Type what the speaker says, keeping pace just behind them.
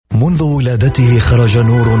ومنذ ولادته خرج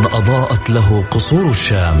نور أضاءت له قصور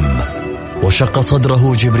الشام، وشق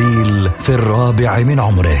صدره جبريل في 4 من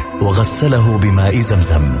عمره وغسله بماء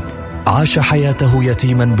زمزم. عاش حياته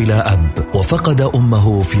يتيما بلا أب، وفقد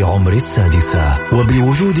أمه في عمر 6،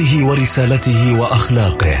 وبوجوده ورسالته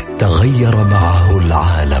وأخلاقه تغير معه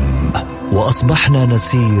العالم، وأصبحنا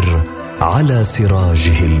نسير على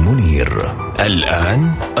سراجه المنير.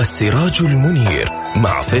 الآن السراج المنير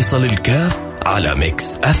مع فيصل الكاف على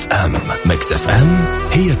ميكس اف ام. ميكس اف ام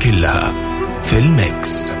هي كلها في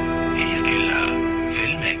الميكس.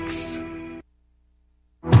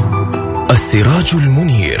 السراج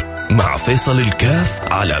المنير مع فيصل الكاف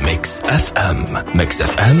على ميكس اف ام. ميكس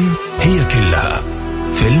اف ام هي كلها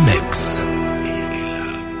في الميكس.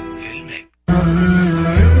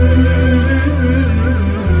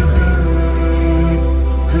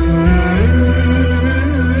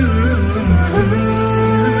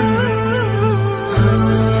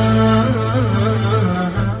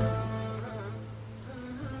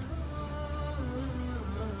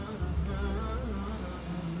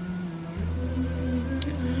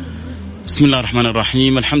 بسم الله الرحمن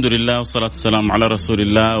الرحيم. الحمد لله والصلاة والسلام على رسول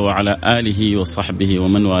الله وعلى آله وصحبه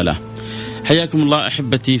ومن والاه. حياكم الله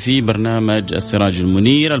أحبتي في برنامج السراج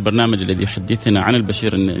المنير، البرنامج الذي يحدثنا عن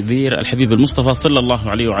البشير النذير الحبيب المصطفى صلى الله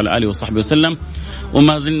عليه وعلى آله وصحبه وسلم.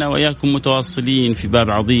 وما زلنا وإياكم متواصلين في باب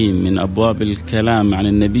عظيم من أبواب الكلام عن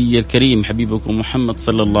النبي الكريم حبيبكم محمد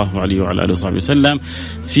صلى الله عليه وعلى آله وصحبه وسلم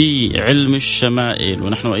في علم الشمائل،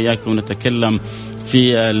 ونحن وإياكم نتكلم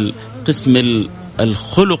في القسم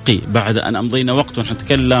الخلقي بعد أن أمضينا وقت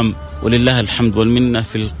ونتكلم ولله الحمد والمنة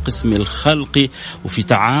في القسم الخلقي وفي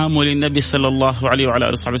تعامل النبي صلى الله عليه وعلى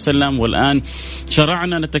آله وصحبه وسلم. والآن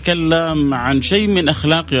شرعنا نتكلم عن شيء من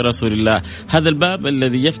أخلاق رسول الله، هذا الباب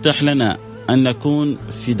الذي يفتح لنا أن نكون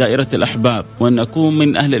في دائرة الأحباب، وأن نكون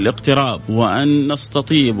من أهل الاقتراب، وأن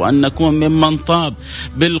نستطيب، وأن نكون ممن طاب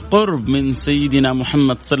بالقرب من سيدنا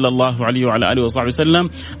محمد صلى الله عليه وعلى آله وصحبه وسلم.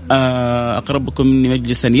 أقربكم مني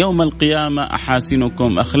مجلسا يوم القيامة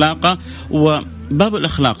أحاسنكم أخلاقا. وباب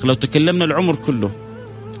الأخلاق لو تكلمنا العمر كله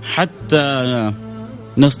حتى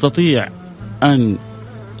نستطيع أن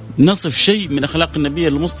نصف شيء من أخلاق النبي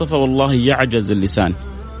المصطفى والله يعجز اللسان،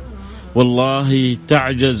 والله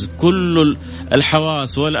تعجز كل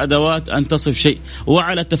الحواس والأدوات أن تصف شيء.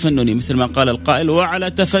 وعلى تفنني مثل ما قال القائل،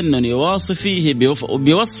 وعلى تفنني واصفيه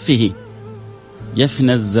بوصفه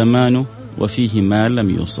يفنى الزمان وفيه ما لم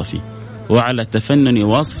يوصف. وعلى تفنني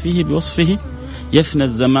واصفه بوصفه يفنى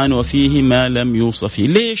الزمان وفيه ما لم يوصف.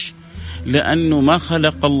 ليش؟ لأنه ما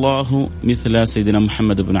خلق الله مثل سيدنا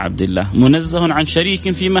محمد بن عبد الله، منزه عن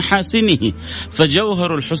شريك في محاسنه،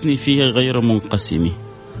 فجوهر الحسن فيه غير منقسم.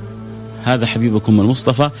 هذا حبيبكم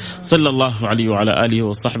المصطفى صلى الله عليه وعلى آله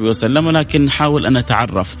وصحبه وسلم. ولكن نحاول أن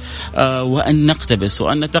نتعرف وأن نقتبس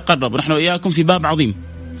وأن نتقرب، ونحن وإياكم في باب عظيم،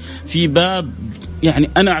 في باب يعني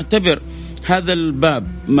أنا أعتبر هذا الباب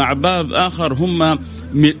مع باب آخر هم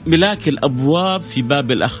ملاك الأبواب في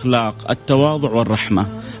باب الأخلاق، التواضع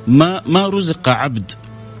والرحمة. ما رزق عبد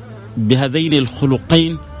بهذين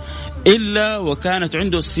الخلقين إلا وكانت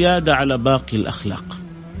عنده السيادة على باقي الأخلاق.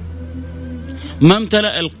 ما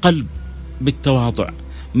امتلأ القلب بالتواضع،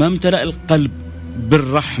 ما امتلأ القلب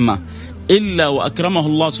بالرحمة إلا وأكرمه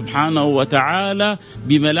الله سبحانه وتعالى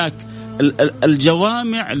بملاك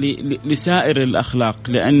الجوامع لسائر الأخلاق.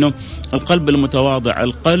 لأنه القلب المتواضع،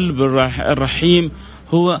 القلب الرحيم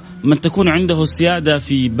هو من تكون عنده السيادة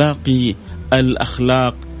في باقي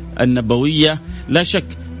الأخلاق النبوية. لا شك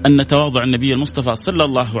أن تواضع النبي المصطفى صلى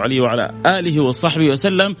الله عليه وعلى آله وصحبه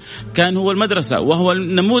وسلم كان هو المدرسة وهو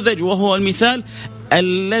النموذج وهو المثال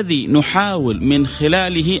الذي نحاول من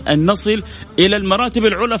خلاله أن نصل إلى المراتب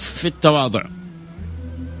العلى في التواضع.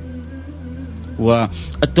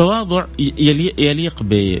 والتواضع يليق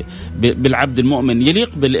بالعبد المؤمن،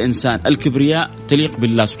 يليق بالإنسان. الكبرياء تليق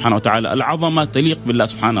بالله سبحانه وتعالى، العظمة تليق بالله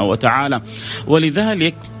سبحانه وتعالى.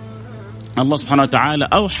 ولذلك الله سبحانه وتعالى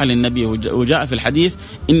أوحى للنبي وجاء في الحديث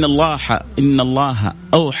إن الله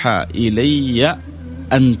أوحى إلي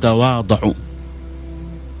أن تواضعوا.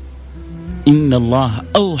 إن الله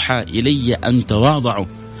أوحى إلي أن تواضعوا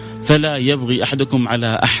فلا يبغي أحدكم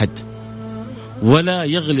على أحد ولا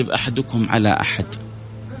يغلب أحدكم على أحد.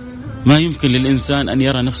 ما يمكن للإنسان أن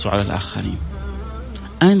يرى نفسه على الآخرين.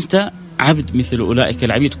 أنت عبد مثل أولئك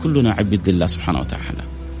العبيد، كلنا عبد لله سبحانه وتعالى،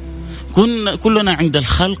 كلنا عند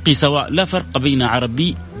الخلق سواء، لا فرق بين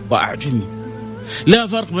عربي وأعجمي، لا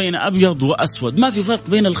فرق بين أبيض وأسود، ما في فرق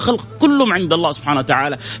بين الخلق، كلهم عند الله سبحانه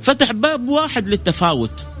وتعالى. فتح باب واحد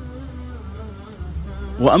للتفاوت،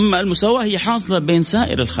 وأما المساواة هي حاصلة بين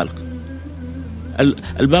سائر الخلق.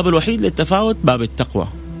 الباب الوحيد للتفاوت باب التقوى.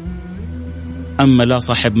 أما لا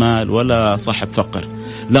صاحب مال ولا صاحب فقر،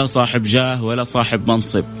 لا صاحب جاه ولا صاحب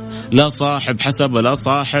منصب، لا صاحب حسب ولا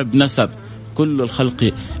صاحب نسب، كل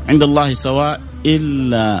الخلق عند الله سواء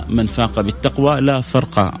إلا من فاق بالتقوى. لا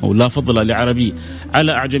فرق أو لا فضل لعربي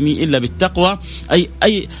على أعجمي إلا بالتقوى.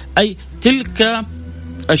 أي تلك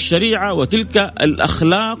الشريعة وتلك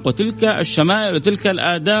الأخلاق وتلك الشمائل وتلك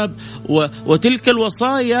الآداب وتلك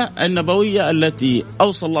الوصايا النبوية التي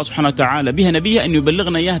أوصى الله سبحانه وتعالى بها نبيه أن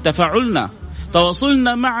يبلغنا إياها، تفاعلنا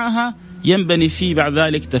تواصلنا معها ينبني فيه بعد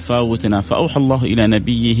ذلك تفاوتنا. فأوحى الله إلى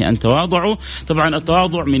نبيه أن تواضعوا. طبعا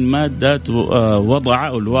التواضع من مادة وضع،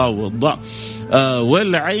 الواو والضاء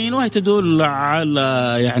والعين، وهي تدل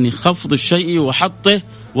على يعني خفض الشيء وحطه.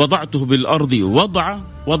 وضعته بالأرض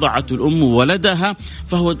وضعت الأم ولدها،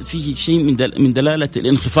 فهو فيه شيء من دلالة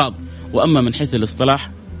الانخفاض. وأما من حيث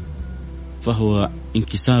الاصطلاح فهو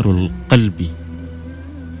انكسار القلب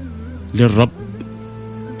للرب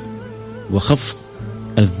وخفض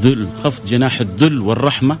الذل، خفض جناح الذل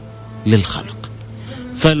والرحمة للخلق،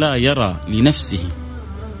 فلا يرى لنفسه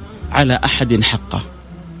على أحد حقه،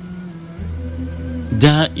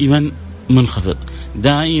 دائما منخفض،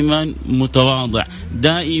 دائما متواضع،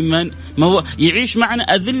 دائما ما هو يعيش معنا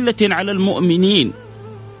أذلة على المؤمنين.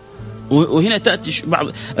 وهنا تأتي بعض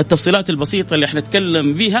التفصيلات البسيطة اللي احنا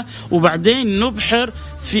نتكلم بها، وبعدين نبحر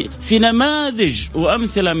في نماذج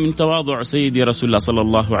وأمثلة من تواضع سيدي رسول الله صلى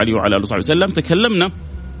الله عليه وعلى آله وسلم. تكلمنا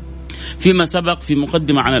فيما سبق في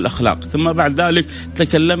مقدمة عن الأخلاق، ثم بعد ذلك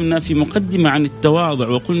تكلمنا في مقدمة عن التواضع،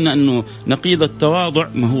 وقلنا أنه نقيض التواضع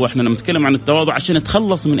ما هو. احنا نتكلم عن التواضع عشان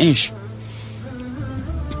نتخلص من إيش؟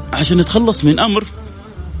 عشان نتخلص من أمر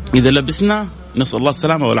إذا لبسنا نسأل الله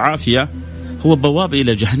السلامة والعافية هو بواب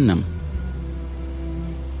إلى جهنم.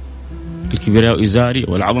 الكبرياء إزاري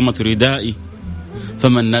والعظمة ردائي،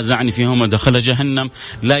 فمن نازعني فيهما دخل جهنم.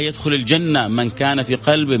 لا يدخل الجنة من كان في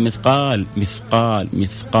قلبه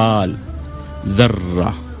مثقال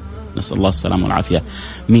ذرة، نسأل الله السلامة والعافية،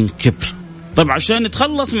 من كبر. طبعا عشان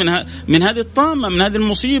نتخلص من هذه الطامة، من هذه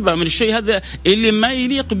المصيبة، من الشيء هذا اللي ما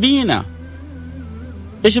يليق بينا،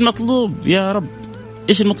 إيش المطلوب يا رب؟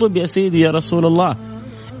 إيش المطلوب يا سيدي يا رسول الله؟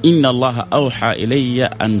 إن الله أوحى إلي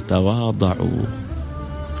أن تواضعوا.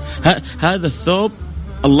 هذا الثوب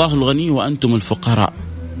الله الغني وأنتم الفقراء.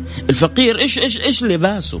 الفقير إيش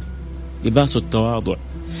لباسه؟ لباس التواضع،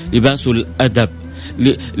 لباس الأدب،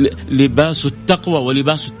 لباس التقوى،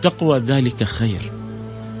 ولباس التقوى ذلك خير.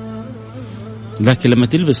 لكن لما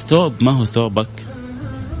تلبس ثوب ما هو ثوبك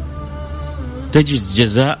تجد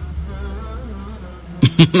جزاء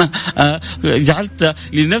جعلت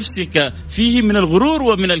لنفسك فيه من الغرور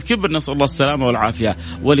ومن الكبر، نسأل الله السلامة والعافية.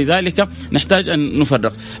 ولذلك نحتاج أن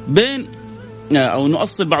نفرق بين أو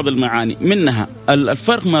نؤصل بعض المعاني منها.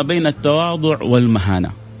 الفرق ما بين التواضع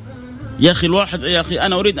والمهانة. يا أخي الواحد، يا أخي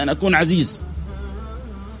أنا أريد أن أكون عزيز،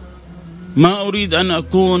 ما أريد أن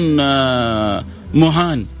أكون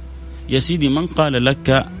مهان. يا سيدي من قال لك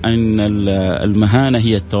أن المهانة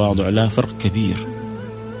هي التواضع؟ لا، فرق كبير.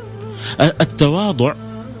 التواضع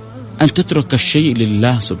أن تترك الشيء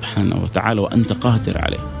لله سبحانه وتعالى وأنت قادر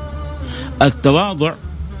عليه. التواضع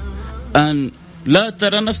أن لا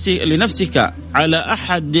ترى لنفسك على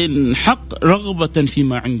أحد حق رغبة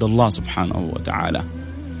فيما عند الله سبحانه وتعالى.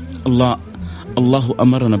 الله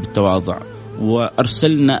أمرنا بالتواضع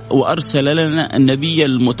وأرسل لنا النبي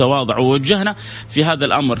المتواضع ووجهنا في هذا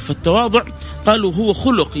الأمر. فالتواضع قالوا هو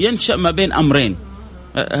خلق ينشأ ما بين أمرين.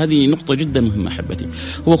 هذه نقطة جدا مهمة أحبتي.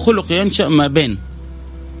 هو خلق ينشأ ما بين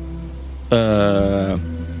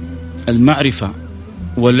المعرفة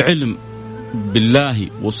والعلم بالله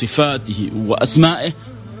وصفاته وأسمائه،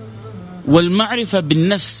 والمعرفة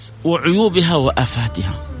بالنفس وعيوبها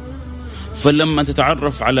وآفاتها. فلما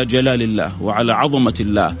تتعرف على جلال الله وعلى عظمة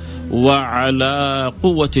الله وعلى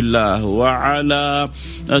قوة الله وعلى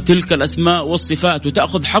تلك الأسماء والصفات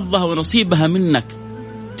وتأخذ حظها ونصيبها منك،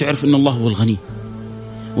 تعرف أن الله هو الغني،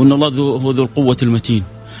 وأن الله هو ذو القوة المتين،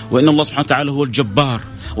 وأن الله سبحانه وتعالى هو الجبار،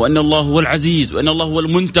 وأن الله هو العزيز، وأن الله هو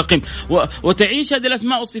المنتقم، وتعيش هذه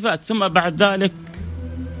الأسماء والصفات. ثم بعد ذلك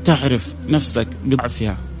تعرف نفسك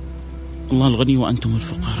بضعفها. الله الغني وأنتم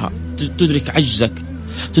الفقراء. تدرك عجزك،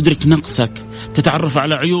 تدرك نقصك، تتعرف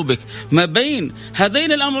على عيوبك. ما بين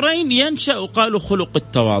هذين الأمرين ينشأ قالوا خلق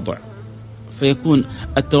التواضع. فيكون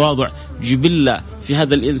التواضع جبلة في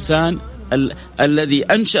هذا الإنسان الذي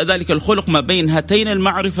أنشأ ذلك الخلق ما بين هاتين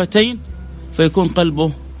المعرفتين، فيكون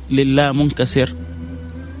قلبه لله منكسر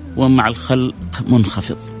ومع الخلق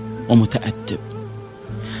منخفض ومتأدب.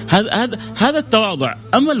 هذا التواضع.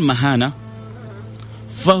 أما المهانة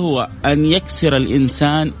فهو أن يكسر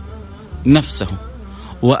الإنسان نفسه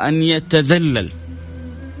وأن يتذلل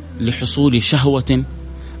لحصول شهوة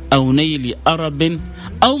أو نيل أرب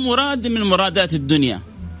أو مراد من مرادات الدنيا.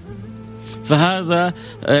 فهذا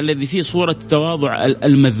الذي فيه صورة التواضع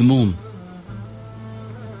المذموم.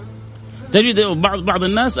 تجد بعض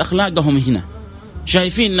الناس أخلاقهم هنا،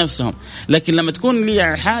 شايفين نفسهم، لكن لما تكون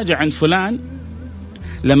لي حاجة عن فلان،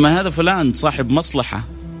 لما هذا فلان صاحب مصلحة،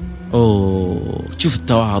 تشوف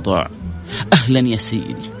التواضع. أهلا يا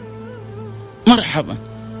سيدي، مرحبا،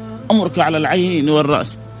 أمرك على العين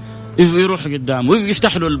والرأس. يروح قدامه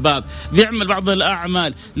ويفتح له الباب، بيعمل بعض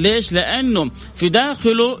الأعمال. ليش؟ لأنه في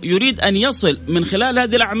داخله يريد أن يصل من خلال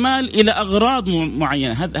هذه الأعمال إلى أغراض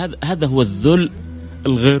معينة. هذا هو الذل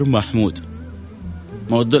الغير محمود.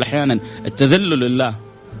 ما هو الذل أحيانا التذلل لله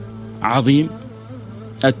عظيم،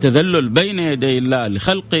 التذلل بين يدي الله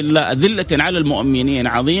لخلق الله أذلة على المؤمنين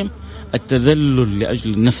عظيم، التذلل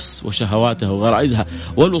لأجل النفس وشهواتها وغرائزها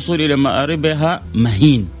والوصول إلى مآربها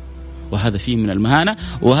مهين، وهذا فيه من المهانة،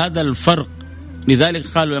 وهذا الفرق. لذلك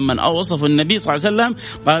قالوا لما وصفوا النبي صلى الله عليه وسلم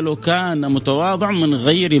قالوا كان متواضع من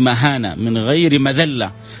غير مهانة، من غير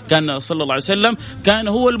مذلة. كان صلى الله عليه وسلم كان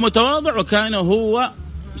هو المتواضع، وكان هو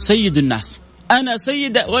سيد الناس. أنا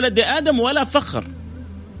سيد ولد آدم ولا فخر.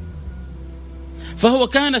 فهو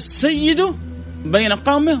كان السيد بين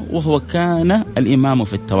قومه، وهو كان الإمام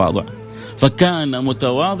في التواضع. فكان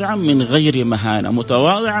متواضعا من غير مهانة،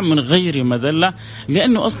 متواضعا من غير مذلة،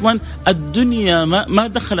 لأنه أصلا الدنيا ما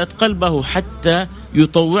دخلت قلبه حتى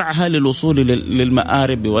يطوعها للوصول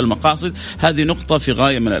للمآرب والمقاصد. هذه نقطة في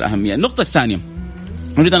غاية من الأهمية. النقطة الثانية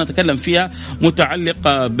أريد أن أتكلم فيها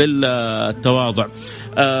متعلقة بالتواضع،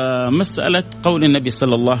 مسألة قول النبي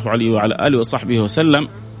صلى الله عليه وعلى آله وصحبه وسلم: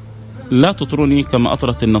 لا تطروني كما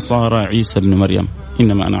أطرت النصارى عيسى بن مريم،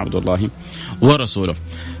 إنما أنا عبد الله ورسوله.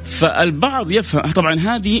 فالبعض يفهم طبعا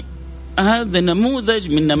هذا نموذج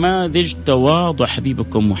من نماذج تواضع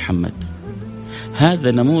حبيبكم محمد،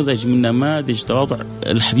 هذا نموذج من نماذج تواضع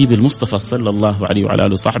الحبيب المصطفى صلى الله عليه وعلى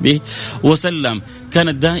آله وصحبه وسلم.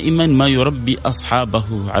 كان دائما ما يربي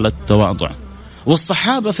أصحابه على التواضع،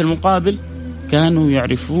 والصحابة في المقابل كانوا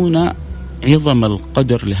يعرفون عظم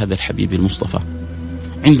القدر لهذا الحبيب المصطفى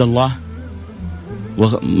عند الله،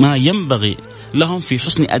 وما ينبغي لهم في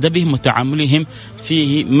حسن أدبهم وتعاملهم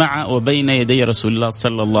فيه مع وبين يدي رسول الله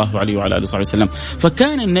صلى الله عليه وعلى آله وصحبه وسلم.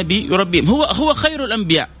 فكان النبي يربيهم، هو خير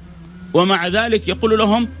الأنبياء، ومع ذلك يقول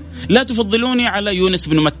لهم: لا تفضلوني على يونس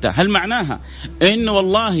بن متى. هل معناها إن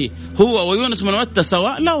والله هو ويونس بن متى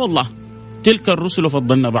سواء؟ لا والله، تلك الرسل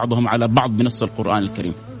فضلنا بعضهم على بعض بنص القرآن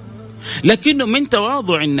الكريم. لكنه من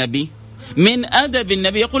تواضع النبي، من أدب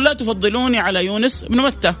النبي، يقول: لا تفضلوني على يونس بن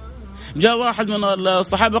متى. جاء واحد من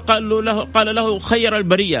الصحابة قال له خير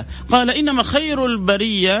البرية، قال: إنما خير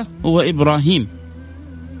البرية هو إبراهيم،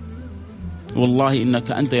 والله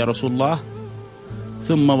إنك أنت يا رسول الله،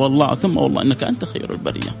 ثم والله إنك أنت خير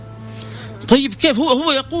البرية. طيب كيف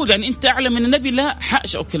هو يقول يعني أنت أعلى من النبي؟ لا،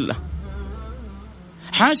 حاشا وكلا،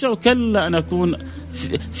 حاشا وكلا أن أكون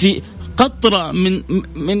في قطرة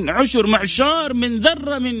من عشر معشار من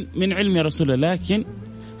ذرة من علم رسول الله. لكن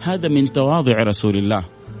هذا من تواضع رسول الله،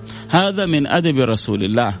 هذا من أدب رسول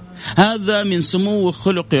الله، هذا من سمو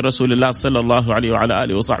خلق رسول الله صلى الله عليه وعلى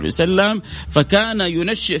آله وصحبه وسلم. فكان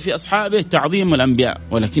ينشئ في أصحابه تعظيم الأنبياء.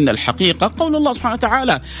 ولكن الحقيقة قول الله سبحانه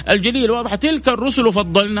وتعالى الجليل واضح: تلك الرسل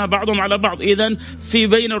فضلنا بعضهم على بعض. إذن في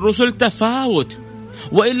بين الرسل تفاوت،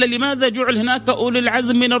 وإلا لماذا جعل هناك أولي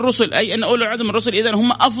العزم من الرسل؟ أي أن أولي العزم من الرسل إذن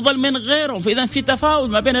هم أفضل من غيرهم. فإذا في تفاوت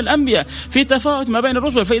ما بين الأنبياء، في تفاوت ما بين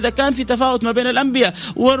الرسل. فإذا كان في تفاوت ما بين الأنبياء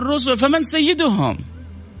والرسل، فمن سيدهم؟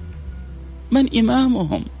 من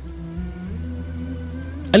إمامهم؟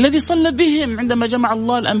 الذي صلى بهم عندما جمع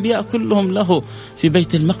الله الأنبياء كلهم له في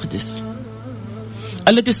بيت المقدس،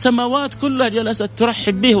 التي السماوات كلها جلست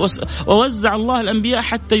ترحب به، ووزع الله الأنبياء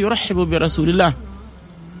حتى يرحبوا برسول الله،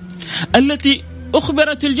 التي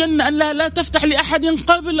أخبرت الجنة أن لا تفتح لأحد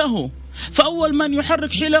قبله، فأول من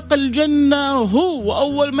يحرك حلق الجنة هو،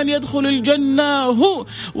 وأول من يدخل الجنة هو،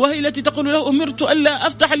 وهي التي تقول له: أمرت ألا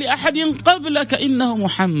أفتح لأحد قبلك إنه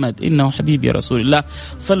محمد، إنه حبيبي رسول الله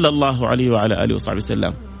صلى الله عليه وعلى آله وصحبه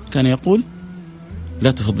وسلم. كان يقول: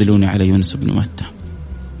 لا تفضلوني على يونس بن متى.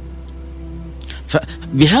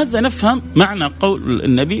 فبهذا نفهم معنى قول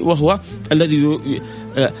النبي، وهو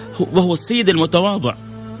السيد المتواضع،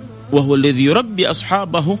 وهو الذي يربي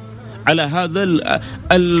أصحابه على هذا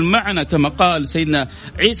المعنى. كما قال سيدنا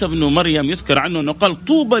عيسى بن مريم يذكر عنه أنه قال: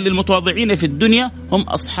 طوبى للمتواضعين في الدنيا هم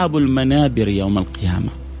أصحاب المنابر يوم القيامة.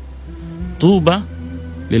 طوبى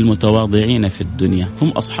للمتواضعين في الدنيا هم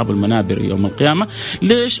أصحاب المنابر يوم القيامة.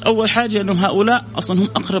 ليش؟ أول حاجة أنهم هؤلاء أصلا هم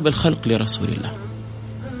أقرب الخلق لرسول الله،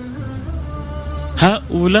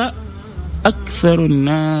 هؤلاء أكثر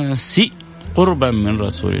الناس قربا من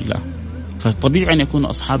رسول الله فطبيعي أن يكون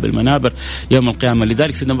أصحاب المنابر يوم القيامة.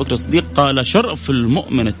 لذلك سيدنا أبو بكر الصديق قال شرف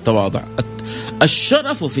المؤمن التواضع،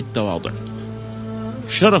 الشرف في التواضع،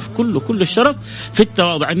 الشرف كل الشرف في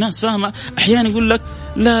التواضع. الناس فاهمة أحيانا يقول لك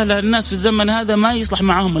لا الناس في الزمن هذا ما يصلح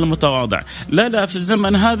معهم المتواضع، لا في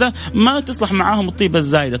الزمن هذا ما تصلح معهم الطيبة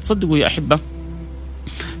الزايدة. تصدقوا يا أحبة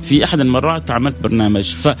في أحد المرات عملت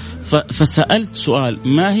برنامج فسألت سؤال: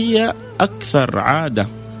 ما هي أكثر عادة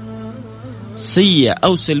سيئة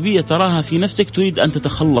أو سلبية تراها في نفسك تريد أن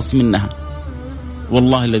تتخلص منها؟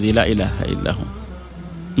 والله الذي لا إله إلا هو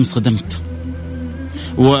انصدمت،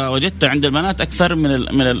 ووجدت عند البنات أكثر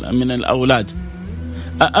من الأولاد.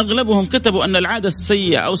 أغلبهم كتبوا أن العادة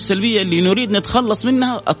السيئة أو السلبية اللي نريد نتخلص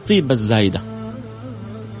منها الطيبة الزايدة.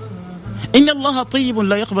 إن الله طيب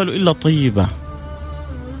لا يقبل إلا طيبة.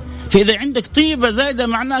 فإذا عندك طيبة زايدة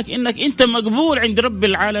معناك إنك أنت مقبول عند رب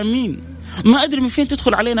العالمين. ما أدري من فين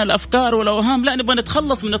تدخل علينا الأفكار والأوهام، لا نبغى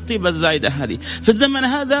نتخلص من الطيبة الزايدة هذه. في الزمن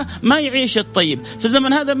هذا ما يعيش الطيب، في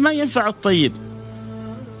الزمن هذا ما ينفع الطيب.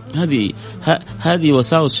 هذه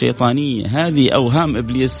وساوس شيطانية، هذه أوهام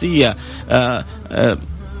إبليسية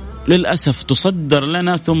للأسف تصدر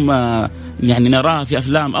لنا، ثم يعني نراها في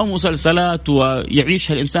أفلام أو مسلسلات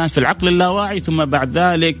ويعيشها الإنسان في العقل اللاواعي، ثم بعد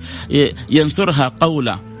ذلك ينثرها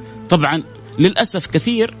قولا. طبعا للأسف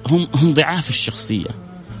كثير هم ضعاف الشخصية.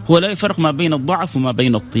 هو لا يفرق ما بين الضعف وما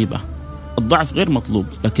بين الطيبة. الضعف غير مطلوب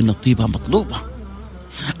لكن الطيبة مطلوبة.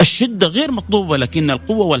 الشدة غير مطلوبة لكن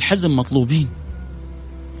القوة والحزم مطلوبين.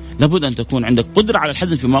 لابد أن تكون عندك قدرة على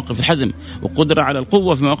الحزم في مواقف الحزم، وقدرة على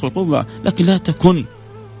القوة في مواقف القوة، لكن لا تكن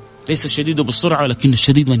ليس الشديد بالسرعة ولكن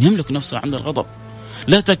الشديد من يملك نفسه عند الغضب.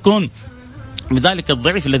 لا تكون بذلك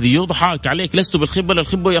الضعيف الذي يضحك عليك. لست بالخبة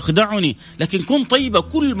الخب يخدعني، لكن كن طيبة.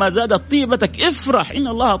 كل ما زادت طيبتك افرح، إن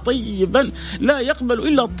الله طيبا لا يقبل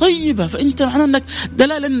إلا طيبة. فأنت معناه أنك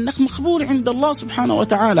دلالة أنك مقبول عند الله سبحانه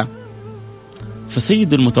وتعالى.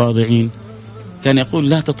 فسيد المتواضعين كان يقول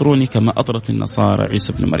لا تطروني كما أطرت النصارى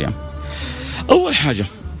عيسى بن مريم. أول حاجة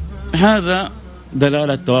هذا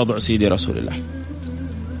دلالة تواضع سيدي رسول الله.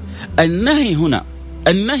 النهي هنا،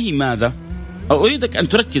 النهي ماذا؟ أريدك أن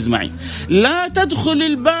تركز معي. لا تدخل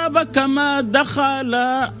الباب كما دخل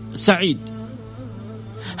سعيد.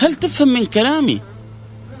 هل تفهم من كلامي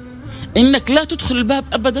إنك لا تدخل الباب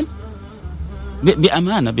أبدا؟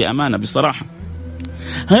 بأمانة بصراحة،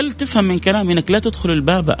 هل تفهم من كلامي إنك لا تدخل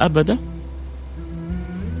الباب أبدا؟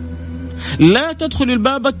 لا تدخل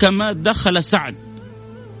الباب كما دخل سعد،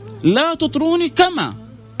 لا تطروني كما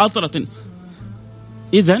أطرت.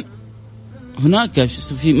 إذن هناك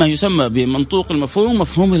في ما يسمى بمنطوق المفهوم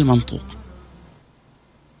مفهوم المنطوق.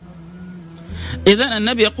 إذن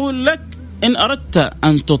النبي يقول لك إن أردت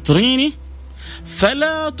أن تطريني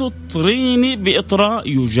فلا تطريني بإطراء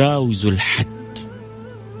يجاوز الحد.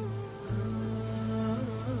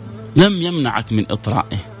 لم يمنعك من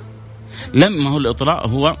إطرائه. لم هو الإطراء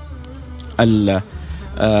هو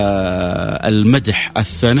المدح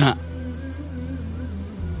الثناء،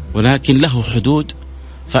 ولكن له حدود.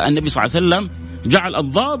 فالنبي صلى الله عليه وسلم جعل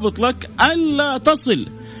الضابط لك ألا تصل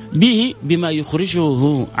به بما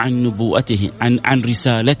يخرجه عن نبوءته، عن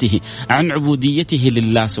رسالته، عن عبوديته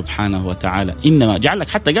لله سبحانه وتعالى. إنما جعلك،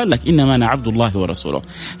 حتى قال لك إنما أنا عبد الله ورسوله.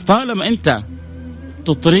 طالما أنت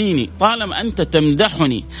تطريني، طالما أنت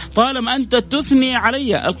تمدحني، طالما أنت تثني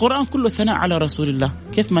علي. القرآن كله ثناء على رسول الله،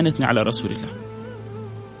 كيف ما نثني على رسول الله؟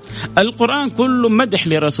 القرآن كله مدح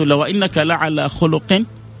لرسول الله، وإنك لعلى خلق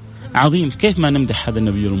عظيم. كيف ما نمدح هذا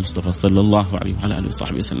النبي المصطفى صلى الله عليه وعلى آله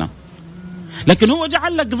وصحبه وسلم؟ لكن هو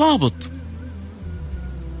جعل لك ضابط،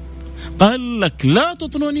 قال لك لا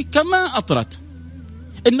تطروني كما أطرت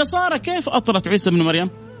النصارى. كيف أطرت عيسى بن مريم؟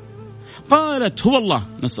 قالت هو الله،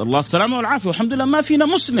 نسأل الله السلامة والعافية، والحمد لله ما فينا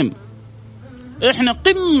مسلم. إحنا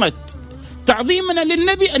قمة تعظيمنا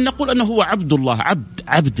للنبي أن نقول أنه هو عبد الله،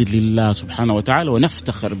 عبد لله سبحانه وتعالى،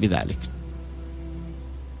 ونفتخر بذلك.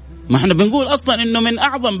 ما احنا بنقول أصلا أنه من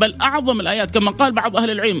أعظم، بل أعظم الآيات كما قال بعض أهل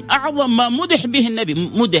العلم، أعظم ما مدح به النبي،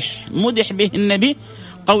 مدح به النبي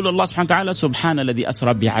قول الله سبحانه وتعالى سبحان الذي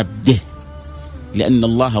أسرى بعبده، لأن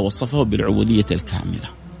الله وصفه بالعبودية الكاملة.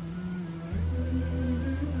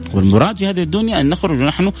 والمراد في هذه الدنيا أن نخرج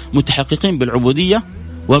نحن متحققين بالعبودية.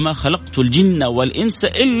 وما خلقت الجن والإنس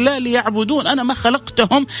إلا ليعبدون. أنا ما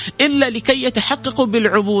خلقتهم إلا لكي يتحققوا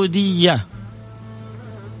بالعبودية.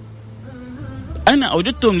 أنا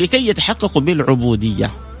أوجدتهم لكي يتحققوا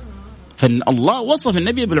بالعبودية. فالله وصف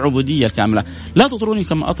النبي بالعبودية الكاملة. لا تطروني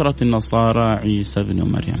كما أطرت النصارى عيسى بن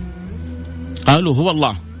مريم. قالوا هو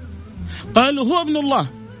الله، قالوا هو ابن الله،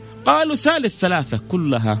 قالوا ثالث ثلاثة،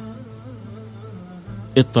 كلها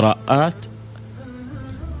إطراءات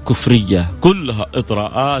كفرية، كلها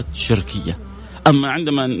إطراءات شركية. أما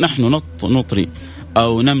عندما نحن نطري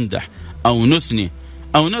أو نمدح أو نثني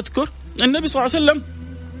أو نذكر، النبي صلى الله عليه وسلم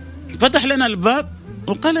فتح لنا الباب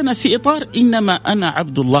وقال لنا في إطار إنما أنا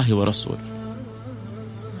عبد الله ورسوله.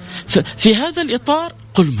 في هذا الإطار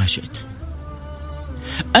قل ما شئت،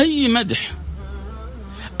 أي مدح،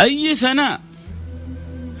 أي ثناء،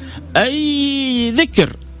 أي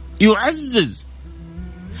ذكر يعزز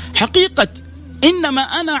حقيقة إنما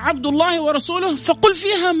أنا عبد الله ورسوله فقل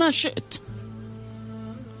فيها ما شئت.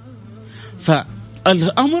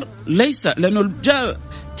 فالأمر ليس لأنه جاء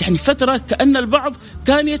يعني فترة كأن البعض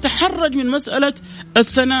كان يتحرج من مسألة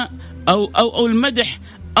الثناء أو المدح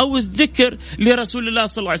أو الذكر لرسول الله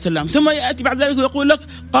صلى الله عليه وسلم، ثم يأتي بعد ذلك ويقول لك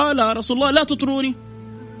قال رسول الله لا تطروني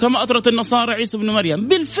كما أطرت النصارى عيسى بن مريم.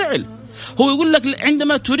 بالفعل هو يقول لك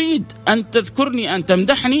عندما تريد أن تذكرني أن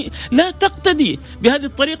تمدحني لا تقتدي بهذه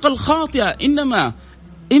الطريقة الخاطئة، إنما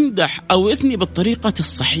امدح أو اثني بالطريقة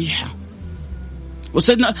الصحيحة.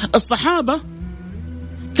 وسيدنا الصحابة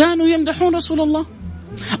كانوا يمدحون رسول الله،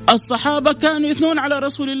 الصحابة كانوا يثنون على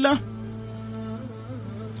رسول الله.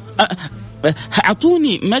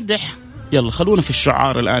 أعطوني مدح، يلا خلونا في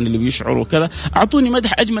الشعار الآن اللي بيشعروا كذا، أعطوني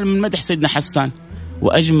مدح أجمل من مدح سيدنا حسان.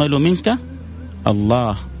 وأجمل منك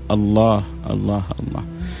الله الله الله الله،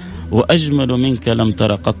 وأجمل منك لم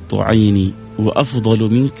تر قط عيني،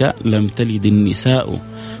 وأفضل منك لم تلد النساء،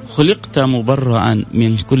 خلقت مبرأ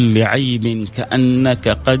من كل عيب كأنك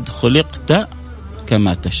قد خلقت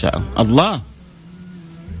كما تشاء. الله،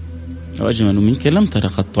 وأجمل منك لم تر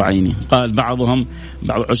قط عيني. قال بعض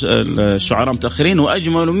الشعراء متأخرين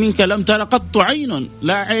وأجمل منك لم تر قط عين،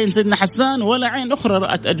 لا عين سيدنا حسان ولا عين أخرى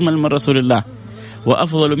رأت أجمل من رسول الله.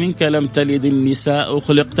 وأفضل منك لم تلد النساء،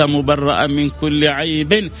 خلقت مبرأ من كل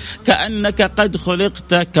عيب كأنك قد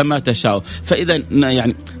خلقت كما تشاء. فإذا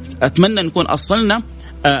يعني أتمنى نكون أصلنا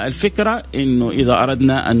الفكرة إنه إذا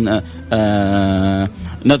أردنا أن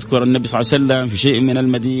نذكر النبي صلى الله عليه وسلم في شيء من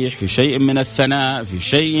المديح، في شيء من الثناء، في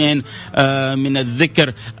شيء من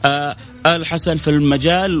الذكر الحسن،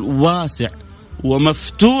 فالمجال واسع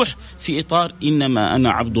ومفتوح في إطار إنما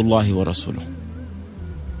أنا عبد الله ورسوله.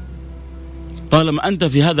 طالما أنت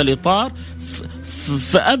في هذا الإطار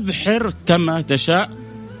فأبحر كما تشاء،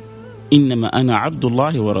 إنما أنا عبد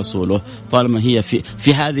الله ورسوله. طالما هي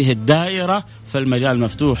في هذه الدائرة فالمجال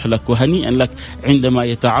مفتوح لك، وهنيئا لك عندما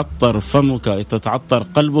يتعطر فمك يتعطر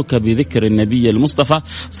قلبك بذكر النبي المصطفى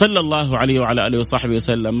صلى الله عليه وعلى آله وصحبه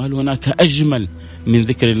وسلم. هل هناك أجمل من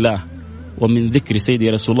ذكر الله ومن ذكر سيدي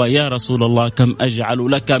رسول الله؟ يا رسول الله كم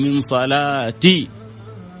أجعل لك من صلاتي؟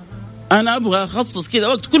 أنا أبغى أخصص كذا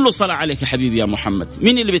وقت كله صلاة عليك يا حبيبي يا محمد.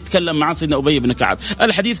 مين اللي بيتكلم مع سيدنا أبي بن كعب؟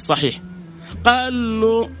 الحديث صحيح. قال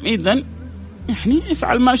له إذن يعني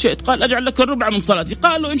افعل ما شئت. قال أجعل لك الربع من صلاتي.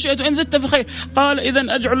 قالوا إن شئت وإن زدت فخير. قال إذن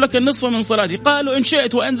أجعل لك النصف من صلاتي. قالوا إن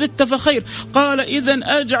شئت وإن زدت فخير. قال إذن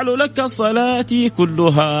أجعل لك صلاتي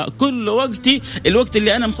كلها، كل وقتي، الوقت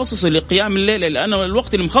اللي أنا مخصصه لقيام الليل، اللي أنا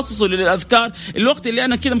الوقت اللي مخصصه للأذكار، الوقت اللي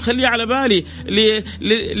أنا كده مخليه على بالي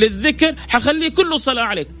للذكر، حخليه كله صلاة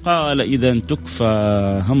عليك. قال إذن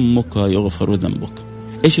تكفى همك يغفر ذنبك.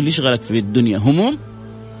 إيش اللي يشغلك في الدنيا؟ هموم؟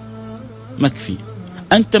 مكفي،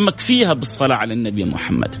 أنت مكفيها بالصلاة على النبي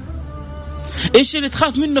محمد. إيش اللي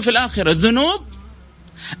تخاف منه في الآخرة؟ الذنوب؟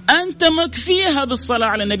 أنت مكفيها بالصلاة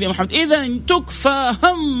على النبي محمد. إذا تكفى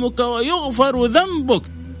همك ويغفر ذنبك.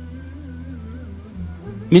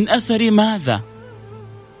 من أثر ماذا؟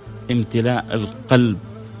 امتلاء القلب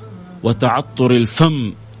وتعطر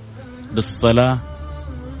الفم بالصلاة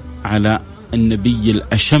على النبي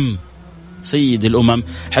الأشم سيد الأمم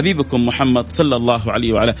حبيبكم محمد صلى الله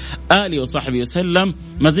عليه وعلى آله وصحبه وسلم.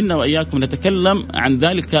 ما زلنا وإياكم نتكلم عن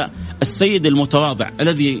ذلك السيد المتواضع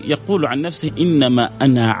الذي يقول عن نفسه إنما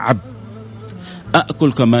أنا عبد،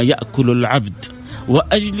 أأكل كما يأكل العبد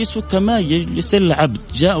وأجلس كما يجلس العبد.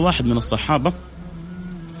 جاء واحد من الصحابة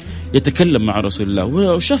يتكلم مع رسول الله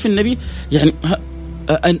وشاف النبي، يعني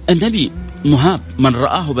النبي مهاب، من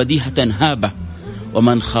رآه بديهة هابه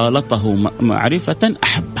ومن خالطه معرفة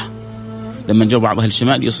أحبه. لما جاء بعض أهل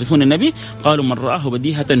الشمال يصفون النبي قالوا من رآه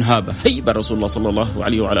بديهة هابة، هيبة رسول الله صلى الله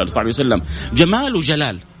عليه وعلى آله وسلم، جمال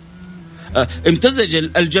وجلال، امتزج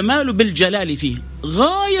الجمال بالجلال فيه،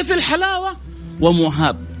 غاية في الحلاوة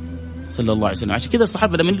ومهاب صلى الله عليه وسلم. عشان كذا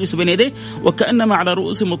الصحابة لما يجلسوا بين يديه وكأنما على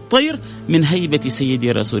رؤوسهم الطير من هيبة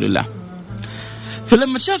سيدي رسول الله.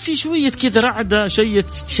 فلما شاف في شوية كذا رعدة، شيء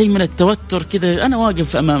من التوتر كذا، أنا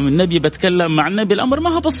واقف أمام النبي بتكلم مع النبي، الأمر ما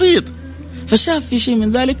هو بسيط، فشاف في شيء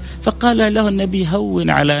من ذلك فقال له النبي هون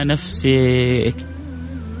على نفسك،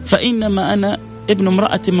 فإنما أنا ابن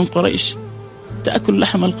امرأة من قريش تأكل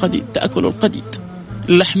لحم القديد، تأكل القديد،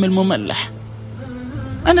 اللحم المملح.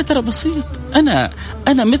 أنا ترى بسيط،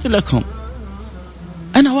 أنا مثلكم،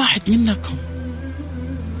 أنا واحد منكم.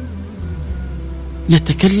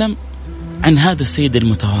 نتكلم عن هذا السيد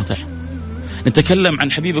المتواضع، نتكلم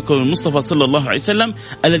عن حبيبكم المصطفى صلى الله عليه وسلم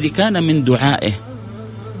الذي كان من دعائه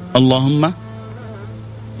اللهم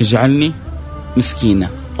اجعلني مسكينة،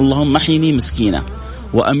 اللهم احيني مسكينة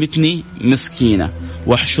وأمتني مسكينة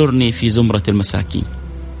واحشرني في زمرة المساكين.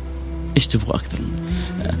 إيش تبغى أكثر؟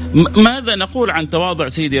 ماذا نقول عن تواضع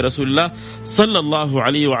سيدي رسول الله صلى الله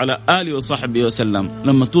عليه وعلى آله وصحبه وسلم؟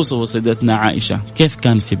 لما توصف سيدتنا عائشة كيف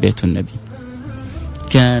كان في بيت النبي،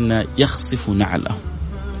 كان يخصف نعله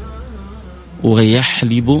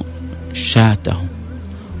ويحلب شاته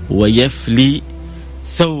ويفلي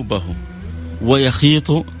ثوبه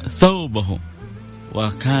ويخيط ثوبه،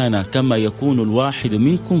 وكان كما يكون الواحد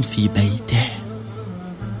منكم في بيته.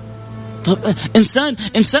 طب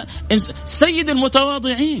إنسان سيد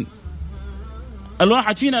المتواضعين.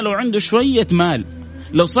 الواحد فينا لو عنده شوية مال،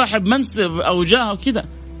 لو صاحب منصب أو جاه كذا،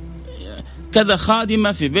 كذا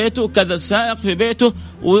خادمة في بيته، كذا سائق في بيته،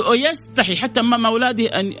 ويستحي حتى أمام أولاده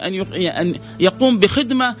أن يقوم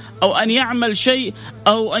بخدمة أو أن يعمل شيء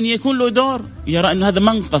أو أن يكون له دور، يرى أن هذا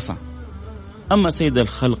منقصة. أما سيد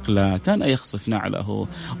الخلق لا، كان يخصف نعله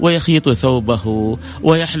ويخيط ثوبه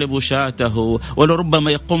ويحلب شاته،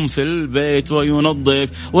 ولربما يقوم في البيت وينظف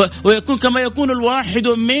ويكون كما يكون الواحد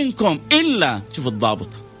منكم، إلا شوف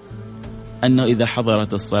الضابط أنه إذا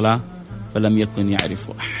حضرت الصلاة فلم يكن يعرف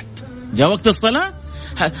أحد. جاء وقت الصلاة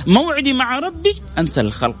موعدي مع ربي أنسى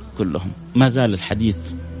الخلق كلهم. ما زال الحديث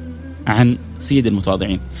عن سيد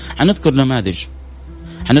المتواضعين، حنذكر نماذج،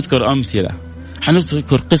 حنذكر أمثلة،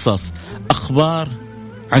 حنذكر قصص، أخبار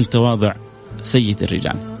عن تواضع سيد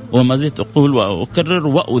الرجال. وما زلت أقول وأكرر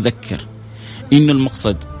وأذكر إن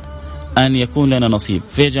المقصد أن يكون لنا نصيب.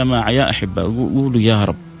 في جماعة يا أحبة قولوا يا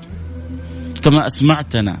رب كما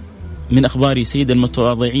أسمعتنا من أخبار سيد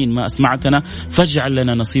المتواضعين ما أسمعتنا، فاجعل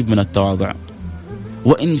لنا نصيب من التواضع.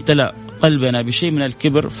 وإن تلا قلبنا بشيء من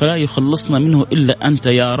الكبر فلا يخلصنا منه إلا أنت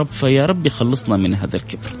يا رب، فيا رب خلصنا من هذا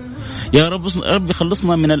الكبر. يا رب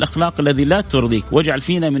خلصنا من الأخلاق الذي لا ترضيك، واجعل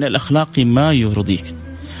فينا من الأخلاق ما يرضيك.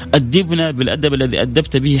 أدبنا بالأدب الذي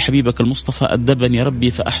أدبت به حبيبك المصطفى، أدبني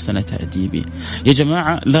ربي فأحسن تأديبي. يا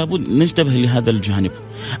جماعة لابد ننتبه لهذا الجانب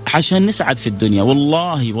عشان نسعد في الدنيا.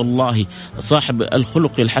 والله صاحب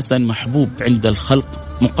الخلق الحسن محبوب عند الخلق،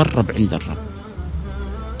 مقرب عند الرب.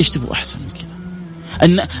 إيش تبغوا أحسن من كذا؟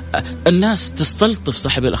 الناس تستلطف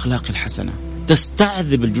صاحب الأخلاق الحسنة،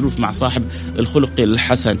 تستعذب الجلوس مع صاحب الخلق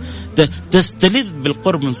الحسن، تستلذ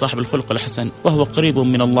بالقرب من صاحب الخلق الحسن، وهو قريب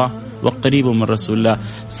من الله وقريب من رسول الله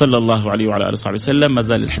صلى الله عليه وعلى آله وصحبه وسلم. ما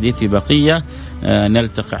زال الحديث بقية،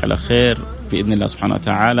 نلتقي على خير بإذن الله سبحانه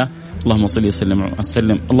وتعالى. اللهم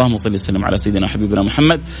صل وسلم على سيدنا حبيبنا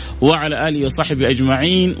محمد وعلى آله وصحبه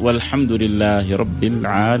أجمعين، والحمد لله رب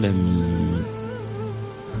العالمين.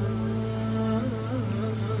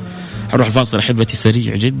 حروح فاصل أحبتي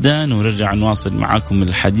سريع جدا، ونرجع نواصل معاكم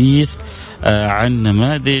الحديث عن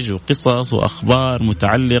نماذج وقصص وأخبار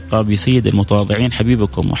متعلقة بسيد المتواضعين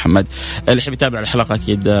حبيبكم محمد. اللي يحب يتابع الحلقة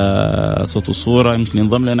أكيد صوت وصورة يمكن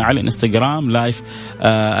ينضم لنا على الانستغرام لايف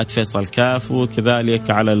 @فيصل كاف، وكذلك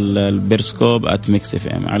على البيرسكوب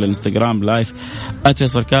 @mixfm، على الانستغرام لايف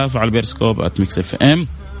 @فيصل كاف، وعلى البيرسكوب @mixfm،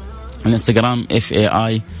 الانستغرام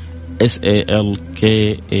FAISALKAF.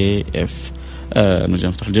 نرجع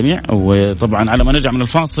نفتح الجميع. وطبعا على ما نرجع من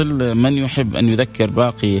الفاصل، من يحب أن يذكر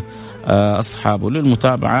باقي أصحابه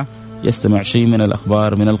للمتابعة، يستمع شيء من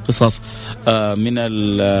الأخبار، من القصص، من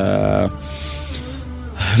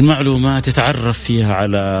المعلومات، يتعرف فيها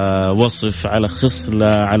على وصف، على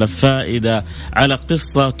خصلة، على فائدة، على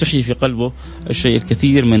قصة تحيي في قلبه الشيء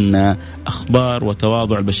الكثير من أخبار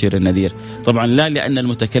وتواضع البشير النذير. طبعا لا لأن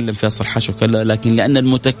المتكلم فيصل حشو، لكن لأن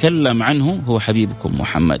المتكلم عنه هو حبيبكم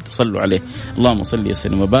محمد. صلوا عليه. اللهم صل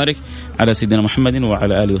وسلم وبارك على سيدنا محمد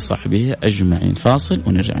وعلى آله وصحبه أجمعين. فاصل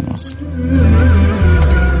ونرجع نواصل.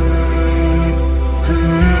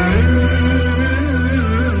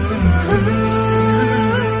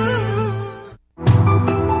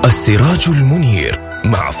 السراج المنير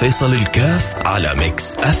مع فيصل الكاف على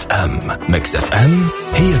ميكس اف ام. ميكس اف ام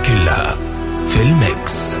هي كلها في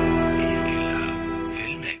الميكس.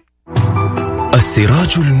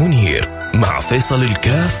 السراج المنير مع فيصل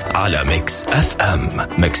الكاف على ميكس اف ام.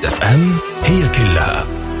 ميكس اف ام هي كلها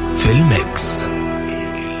في الميكس.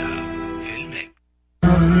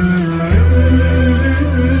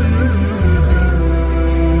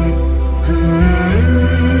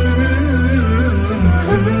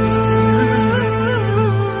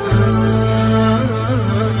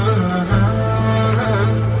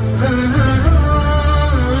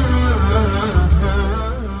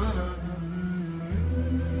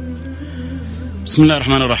 بسم الله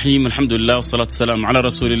الرحمن الرحيم، الحمد لله والصلاة والسلام على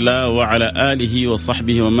رسول الله وعلى آله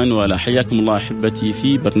وصحبه ومن والاه. حياكم الله أحبتي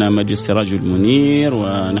في برنامج السراج المنير،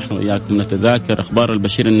 ونحن وإياكم نتذاكر أخبار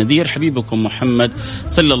البشير النذير حبيبكم محمد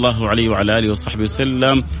صلى الله عليه وعلى آله وصحبه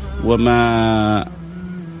وسلم. وما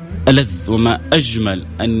ألذ وما أجمل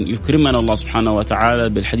أن يكرمنا الله سبحانه وتعالى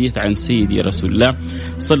بالحديث عن سيدي رسول الله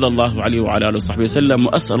صلى الله عليه وعلى آله وصحبه وسلم.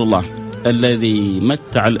 وأسأل الله الذي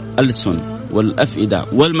متع الألسن والأفئدة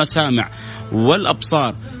والمسامع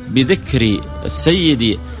والأبصار بذكر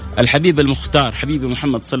سيدي الحبيب المختار حبيبي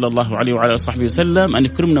محمد صلى الله عليه وعلى صحبه وسلم أن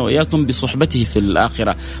يكرمنا وإياكم بصحبته في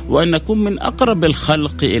الآخرة، وأن نكون من أقرب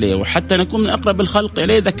الخلق إليه. وحتى نكون من أقرب الخلق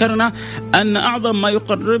إليه ذكرنا أن أعظم ما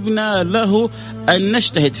يقربنا له أن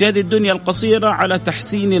نجتهد في هذه الدنيا القصيرة على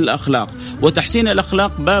تحسين الأخلاق. وتحسين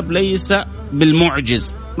الأخلاق باب ليس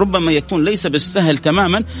بالمعجز، ربما يكون ليس بالسهل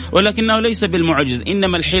تماما ولكنه ليس بالمعجز.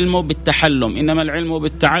 إنما الحلم بالتحلم، إنما العلم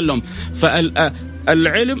بالتعلم.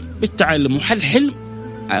 فالعلم بالتعلم والحلم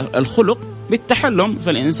الخلق بالتحلم.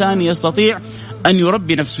 فالإنسان يستطيع أن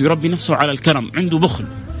يربي نفسه على الكرم. عنده بخل،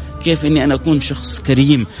 كيف أني أنا أكون شخص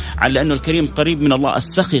كريم، على أنه الكريم قريب من الله،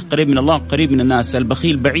 السخي قريب من الله قريب من الناس،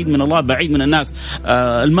 البخيل بعيد من الله بعيد من الناس.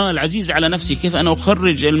 المال عزيز على نفسي، كيف أنا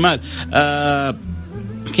أخرج المال،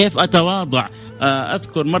 كيف أتواضع.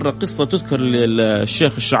 أذكر مرة قصة تذكر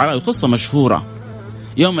للشيخ الشعراوي، قصة مشهورة.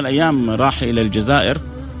 يوم من الأيام راح إلى الجزائر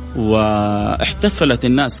واحتفلت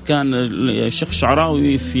الناس. كان الشيخ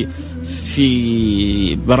الشعراوي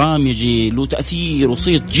في برامج له تأثير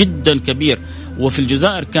وصيت جدا كبير، وفي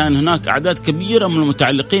الجزائر كان هناك أعداد كبيرة من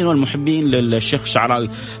المتعلقين والمحبين للشيخ الشعراوي،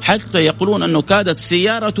 حتى يقولون أنه كادت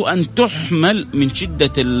السيارة أن تحمل من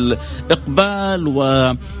شدة الإقبال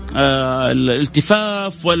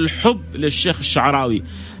والالتفاف والحب للشيخ الشعراوي.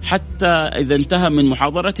 حتى إذا انتهى من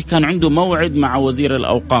محاضرته كان عنده موعد مع وزير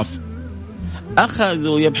الأوقاف،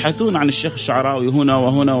 أخذوا يبحثون عن الشيخ الشعراوي هنا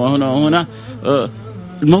وهنا وهنا وهنا.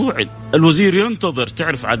 الموعد الوزير ينتظر،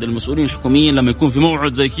 تعرف عاد المسؤولين الحكوميين لما يكون في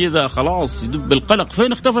موعد زي كذا خلاص يدب القلق،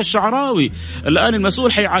 فين اختفى الشعراوي؟ الآن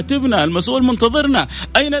المسؤول حيعاتبنا، المسؤول منتظرنا،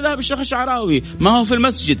 أين ذهب الشيخ الشعراوي؟ ما هو في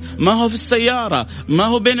المسجد، ما هو في السيارة، ما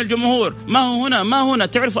هو بين الجمهور، ما هو هنا، ما هنا.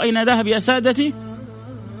 تعرف أين ذهب يا سادتي؟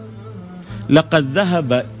 لقد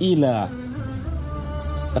ذهب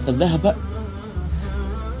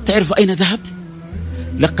تعرف أين ذهب؟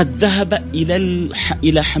 لقد ذهب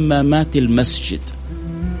إلى حمامات المسجد.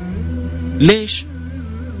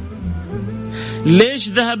 ليش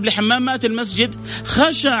ذهب لحمامات المسجد؟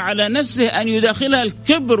 خشى على نفسه أن يداخلها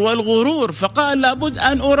الكبر والغرور، فقال لابد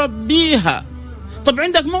أن أربيها. طب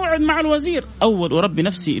عندك موعد مع الوزير، أول أربي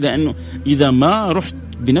نفسي، لأنه إذا ما رحت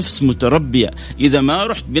بنفس متربية، إذا ما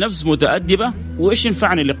رحت بنفس متأدبة، وإيش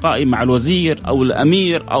ينفعني لقائي مع الوزير أو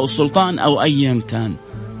الأمير أو السلطان أو أيا كان؟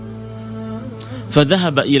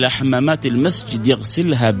 فذهب إلى حمامات المسجد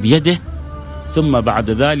يغسلها بيده، ثم بعد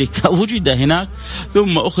ذلك وجد هناك،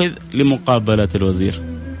 ثم أخذ لمقابلة الوزير.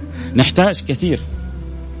 نحتاج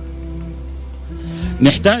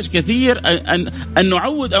كثير أن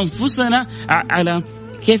نعود أنفسنا على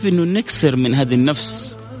كيف أنه نكسر من هذه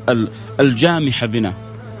النفس الجامحة بنا.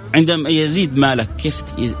 عندما يزيد مالك كيف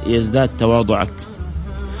يزداد تواضعك،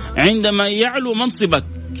 عندما يعلو منصبك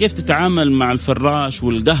كيف تتعامل مع الفراش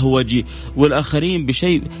والقهوجي والآخرين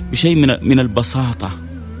بشيء من البساطة.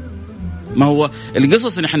 ما هو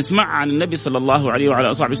القصص اللي حنسمعها عن النبي صلى الله عليه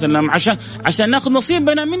وعلى آله وسلم عشان ناخذ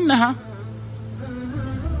نصيبنا منها.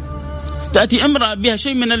 تأتي امرأة بها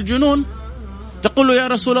شيء من الجنون تقول له يا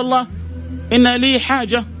رسول الله إن لي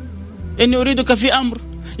حاجة، إني أريدك في أمر.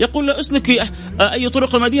 يقول له أسلكي أي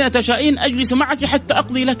طرق المدينة تشائين أجلس معك حتى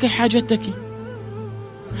أقضي لك حاجتك.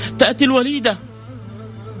 تأتي الوليدة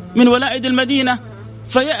من ولائد المدينة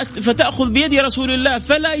فتأخذ بيد رسول الله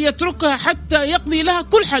فلا يتركها حتى يقضي لها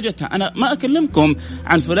كل حاجتها. أنا ما أكلمكم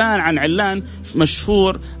عن فلان عن علان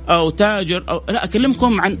مشهور أو تاجر لا،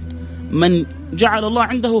 أكلمكم عن من جعل الله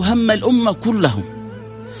عنده هم الأمة كلهم،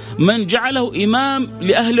 من جعله إمام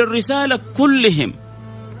لأهل الرسالة كلهم،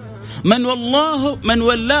 من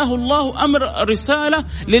ولاه الله أمر رسالة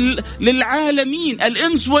للعالمين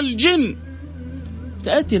الإنس والجن.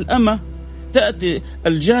 تأتي الأمة، تأتي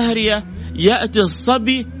الجارية، يأتي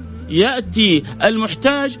الصبي، يأتي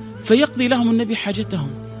المحتاج، فيقضي لهم النبي حاجتهم.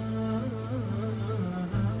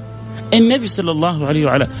 النبي صلى الله عليه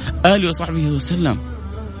وعلى آله وصحبه وسلم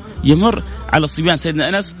يمر على الصبيان. سيدنا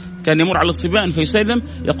أنس كان يمر على الصبيان فيسلم،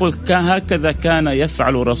 يقول هكذا كان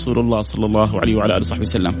يفعل رسول الله صلى الله عليه وعلى آله وصحبه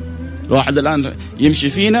وسلم. الواحد الآن يمشي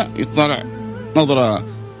فينا يطلع نظرة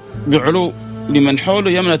بعلو لمن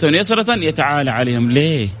حوله يمنة يسرة يتعالى عليهم.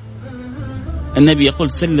 ليه؟ النبي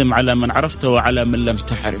يقول سلم على من عرفته وعلى من لم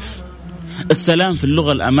تعرف. السلام في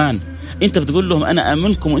اللغة الأمان. أنت بتقول لهم أنا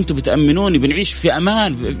أمنكم وأنتم بتأمنوني، بنعيش في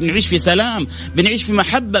أمان، بنعيش في سلام، بنعيش في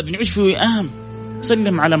محبة، بنعيش في وئام.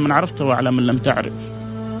 سلم على من عرفته وعلى من لم تعرف.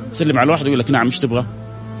 سلم على واحد يقول لك نعم، مش تبغى؟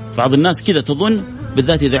 بعض الناس كذا تظن،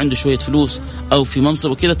 بالذات إذا عنده شوية فلوس أو في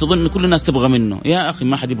منصب وكذا، تظن أن كل الناس تبغى منه. يا أخي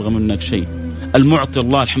ما حد يبغى منك شيء. المعطي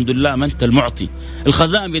الله، الحمد لله ما أنت المعطي.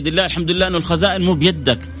 الخزائن بيد الله، الحمد لله أنه الخزائن مو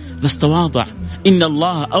بيدك، بس تواضع. إن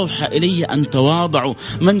الله أوحى إلي أن تواضعوا،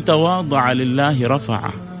 من تواضع لله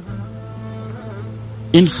رفعه.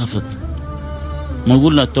 انخفض. ما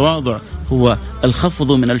قلنا التواضع هو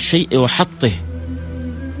الخفض من الشيء وحطه.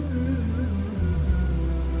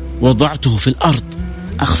 وضعته في الأرض،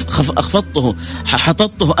 أخفضته،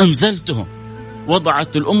 حطته، أنزلته.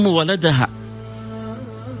 وضعت الأم ولدها،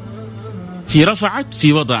 في رفعت،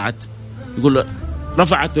 في وضعت. يقول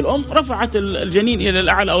رفعت الأم، رفعت الجنين إلى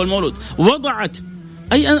الأعلى أو المولود. وضعت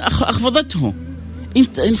أي أخفضته.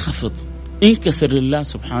 أنت انخفض، انكسر لله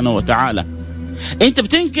سبحانه وتعالى. أنت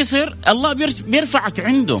بتنكسر، الله بيرفعك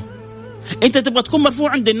عنده. أنت تبغى تكون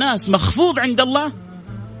مرفوع عند الناس، مخفوض عند الله،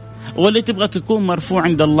 ولا تبغى تكون مرفوع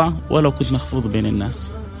عند الله ولو كنت مخفوض بين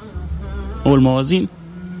الناس؟ هو الموازين.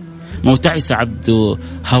 موتعس عبد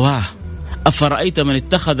هواه، أفرأيت من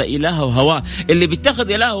اتخذ إلهه هواه. اللي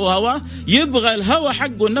بيتخذ إلهه هواه يبغى الهوى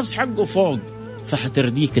حقه، النفس حقه فوق،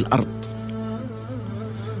 فحترديك الأرض.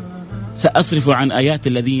 سأصرف عن آيات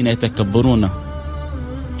الذين يتكبرون.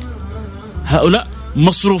 هؤلاء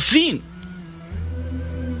مصروفين،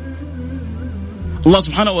 الله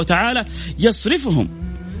سبحانه وتعالى يصرفهم،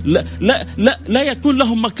 لا لا لا لا يكون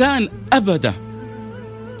لهم مكان أبدا.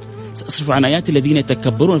 سأصرف عن آيات الذين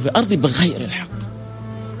يتكبرون في الأرض بغير الحق.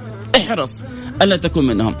 احرص ألا تكون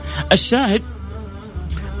منهم. الشاهد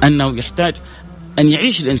أنه يحتاج أن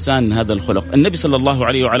يعيش الإنسان هذا الخلق. النبي صلى الله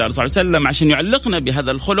عليه وعلى آله وسلم عشان يعلقنا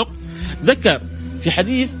بهذا الخلق ذكر في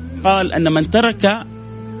حديث، قال أن من ترك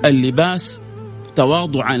اللباس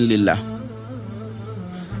تواضعا لله.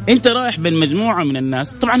 أنت رايح بين مجموعة من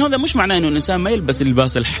الناس، طبعا هذا مش معناه أنه الإنسان ما يلبس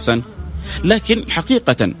اللباس الحسن، لكن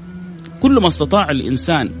حقيقة كل ما استطاع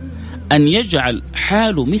الإنسان أن يجعل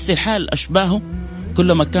حاله مثل حال أشباهه،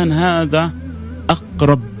 كلما كان هذا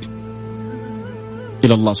أقرب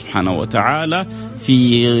إلى الله سبحانه وتعالى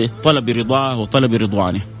في طلب رضاه وطلب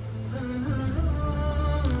رضوانه.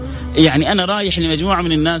 يعني أنا رايح لمجموعة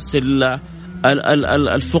من الناس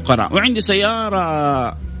الفقراء، وعندي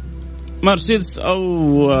سيارة مرسيدس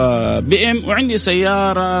أو بي إم، وعندي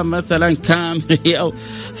سيارة مثلا كامري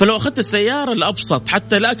فلو أخذت السيارة الأبسط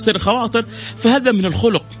حتى لا أكسر خواطر، فهذا من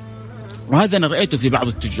الخلق. وهذا أنا رأيته في بعض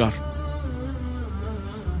التجار،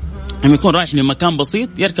 لما يكون رايح لمكان بسيط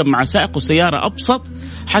يركب مع سائق وسيارة أبسط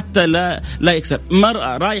حتى لا يكسر.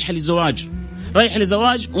 مرأة رايحة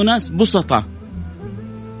لزواج وناس بسطة،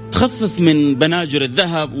 تخفف من بناجر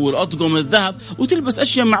الذهب والأطقم الذهب وتلبس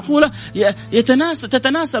أشياء معقولة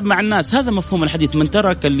تتناسب مع الناس. هذا مفهوم الحديث، من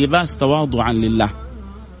ترك اللباس تواضعا لله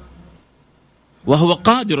وهو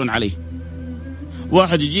قادر عليه.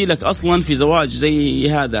 واحد يجي لك أصلا في زواج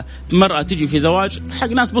زي هذا، مرأة تجي في زواج حق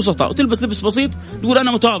ناس بسطة وتلبس لبس بسيط، تقول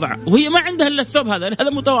أنا متواضع، وهي ما عندها إلا الثوب هذا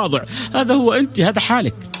متواضع. هذا هو أنت، هذا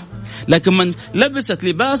حالك. لكن من لبست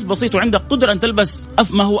لباس بسيط وعندك قدرة أن تلبس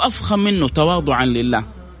ما هو أفخم منه تواضعا لله،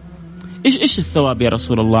 إيش الثواب يا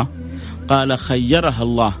رسول الله؟ قال خيرها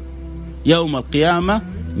الله يوم القيامة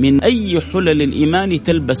من أي حلل الإيمان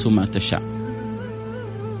تلبس ما تشاء.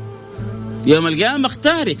 يوم القيامة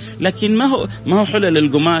اختاري، لكن ما هو حلل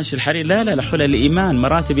القماش الحرير، لا حلل الإيمان،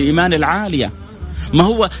 مراتب الإيمان العالية. ما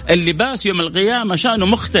هو اللباس يوم القيامة شأنه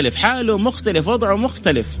مختلف، حاله مختلف، وضعه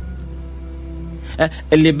مختلف.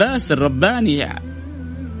 اللباس الرباني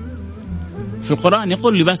في القرآن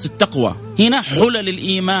يقول لباس التقوى، هنا حلل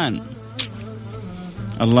الإيمان.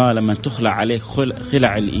 الله لما تخلع عليك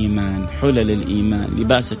خلع الإيمان، حلل الإيمان،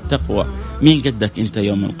 لباس التقوى، مين قدك أنت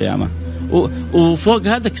يوم القيامة؟ وفوق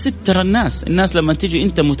هذا كسبت ترى الناس لما تيجي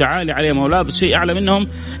أنت متعالي عليهم ولابس شيء أعلى منهم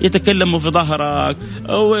يتكلموا في ظهرك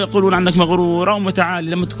أو يقولون عنك مغرور أو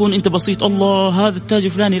متعالي. لما تكون أنت بسيط، الله هذا التاج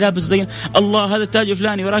فلاني لابس زين، الله هذا التاج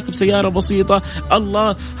فلاني وراكب سيارة بسيطة،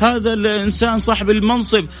 الله هذا الإنسان صاحب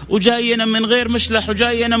المنصب وجاينا من غير مشلح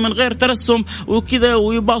وجاينا من غير ترسم وكذا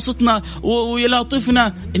ويباسطنا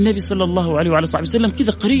ويلاطفنا. النبي صلى الله عليه وعلى صحبه وسلم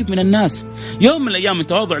كذا قريب من الناس. يوم من الأيام من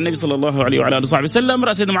تواضع النبي صلى الله عليه وعلى صحبه وسلم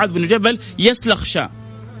رأى سيدنا معاذ بن جبل يسلخ شاء،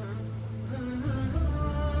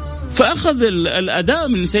 فأخذ الأداء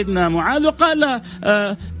من سيدنا معاذ وقال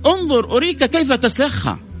انظر أريك كيف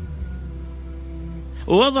تسلخها،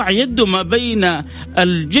 ووضع يده ما بين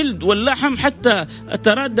الجلد واللحم حتى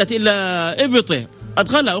تردت إلى إبطه،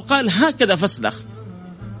 أدخلها وقال هكذا فاسلخ.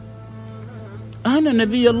 أنا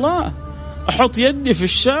نبي الله أحط يدي في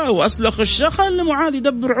الشاة وأسلخ الشاة، خلي معاذ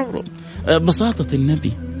يدبر عمره. بساطة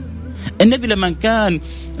النبي. النبي لما كان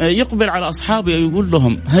يقبل على أصحابه يقول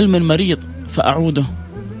لهم هل من مريض فأعوده،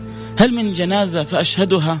 هل من جنازة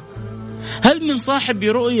فأشهدها، هل من صاحب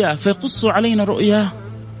رؤيا فيقص علينا رؤياه.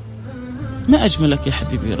 ما أجملك يا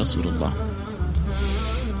حبيبي يا رسول الله،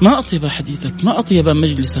 ما أطيب حديثك، ما أطيب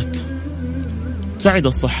مجلسك. سعد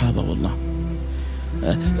الصحابة والله.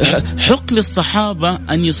 حق للصحابة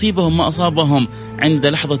أن يصيبهم ما أصابهم عند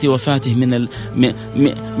لحظة وفاته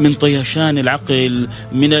من طيشان العقل،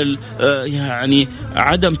 من يعني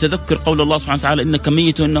عدم تذكر قول الله سبحانه وتعالى إنك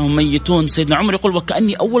ميت وإنهم ميتون. سيدنا عمر يقول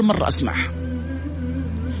وكأني أول مرة أسمعها.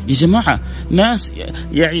 يا جماعة ناس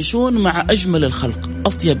يعيشون مع أجمل الخلق،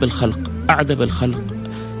 أطيب الخلق، أعذب الخلق،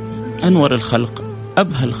 أنور الخلق،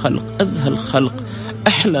 أبهى الخلق، أزهى الخلق،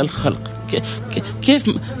 أحلى الخلق. كيف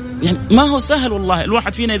يعني ما هو سهل والله.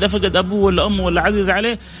 الواحد فينا إذا فقد أبوه ولا أمه ولا عزيز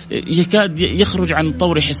عليه يكاد يخرج عن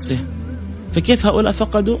طور حسه، فكيف هؤلاء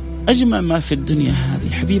فقدوا أجمل ما في الدنيا هذه،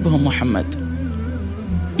 حبيبهم محمد.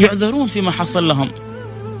 يعذرون فيما حصل لهم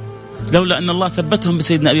لولا أن الله ثبتهم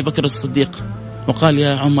بسيدنا أبي بكر الصديق وقال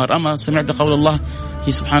يا عمر أما سمعت قول الله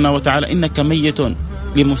سبحانه وتعالى إنك ميت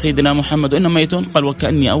لسيدنا محمد وإنما ميتون؟ قال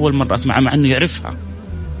وكأني أول مرة أسمع، مع أنه يعرفها،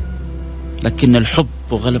 لكن الحب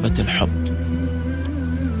وغلبة الحب.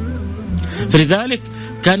 فلذلك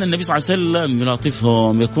كان النبي صلى الله عليه وسلم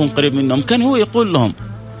يلاطفهم، يكون قريب منهم. كان هو يقول لهم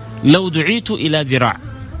لو دعيت إلى ذراع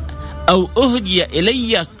أو أهدي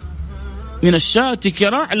إلي من الشاة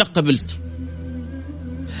كراع لقبلت.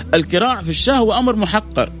 الكراع في الشاة هو أمر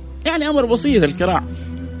محقر، يعني أمر بسيط الكراع،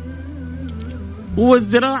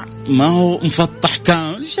 والذراع ما هو مفطح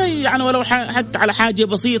كامل شيء، يعني ولو حتى على حاجة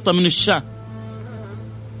بسيطة من الشاة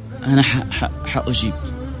أنا حأجيب،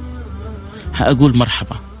 حأقول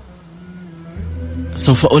مرحبا،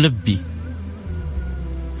 سوف ألبي.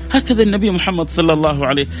 هكذا النبي محمد صلى الله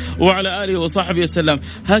عليه وعلى آله وصحبه وسلم،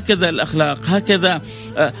 هكذا الأخلاق، هكذا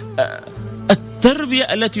التربية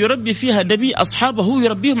التي يربي فيها النبي أصحابه،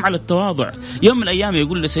 يربيهم على التواضع. يوم من الأيام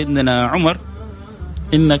يقول لسيدنا عمر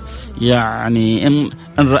إنك يعني إن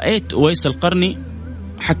رأيت أويس القرني،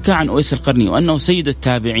 حكى عن أويس القرني وأنه سيد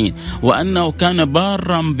التابعين، وأنه كان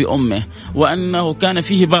بارا بأمه، وأنه كان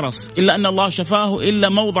فيه برص إلا أن الله شفاه إلا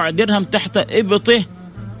موضع درهم تحت إبطه،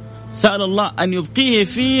 سأل الله أن يبقيه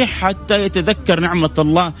فيه حتى يتذكر نعمة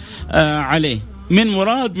الله عليه. من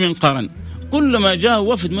مراد من قرن، كل ما جاء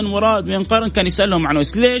وفد من مراد من قرن كان يسألهم عن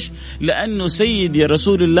أويس. ليش؟ لأنه سيدي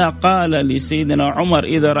رسول الله قال لسيدنا عمر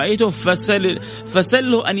إذا رأيته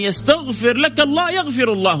فسله أن يستغفر لك الله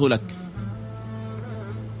يغفر الله لك.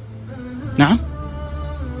 نعم،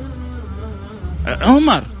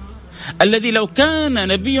 عمر الذي لو كان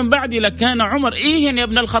نبي بعدي لكان عمر. إيه يا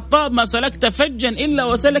ابن الخطاب ما سلكت فجا إلا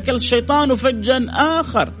وسلك الشيطان فجا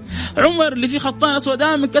آخر. عمر اللي في خطان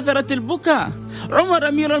أسودان من كثرة البكاء. عمر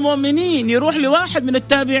أمير المؤمنين يروح لواحد من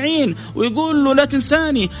التابعين ويقول له لا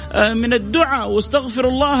تنساني من الدعاء واستغفر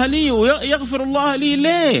الله لي ويغفر الله لي.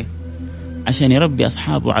 ليه؟ عشان يربي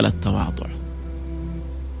أصحابه على التواضع.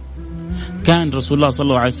 كان رسول الله صلى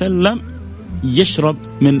الله عليه وسلم يشرب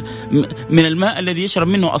من الماء الذي يشرب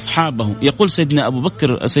منه أصحابه. يقول سيدنا أبو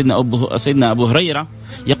بكر سيدنا أبو هريرة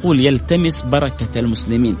يقول يلتمس بركة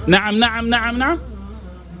المسلمين. نعم نعم نعم نعم،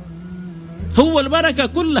 هو البركة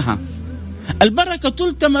كلها، البركة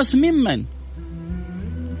تلتمس من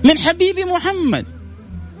حبيب محمد.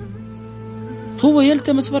 هو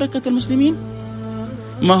يلتمس بركة المسلمين.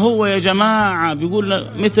 ما هو يا جماعة بيقول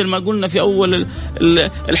مثل ما قلنا في أول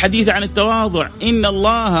الحديث عن التواضع، إن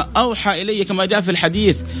الله أوحى إلي كما جاء في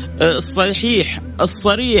الحديث الصحيح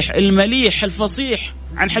الصريح المليح الفصيح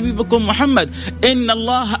عن حبيبكم محمد، إن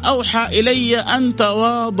الله أوحى إلي أن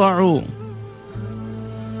تواضعوا.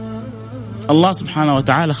 الله سبحانه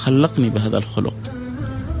وتعالى خلقني بهذا الخلق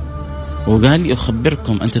وقال لي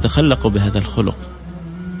أخبركم أن تتخلقوا بهذا الخلق.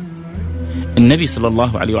 النبي صلى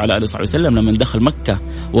الله عليه وعلى آله وصحبه وسلم لما دخل مكة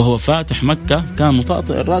وهو فاتح مكة كان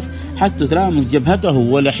مطأطئ الرأس حتى تلامس جبهته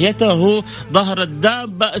ولحيته ظهر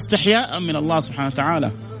الدابة استحياء من الله سبحانه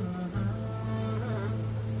وتعالى.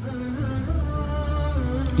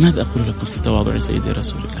 ماذا أقول لكم في تواضع سيدي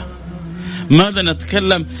رسول الله؟ ماذا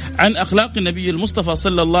نتكلم عن أخلاق النبي المصطفى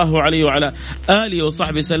صلى الله عليه وعلى آله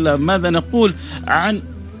وصحبه وسلم؟ ماذا نقول عن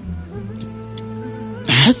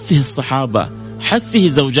حثه الصحابة، حثه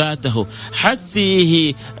زوجاته،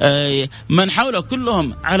 حثه من حوله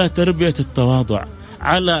كلهم على تربية التواضع،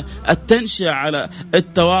 على التنشئة، على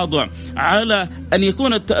التواضع، على أن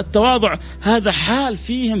يكون التواضع هذا حال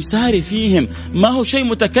فيهم ساري فيهم، ما هو شيء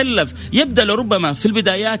متكلف. يبدأ لربما في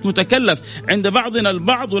البدايات متكلف عند بعضنا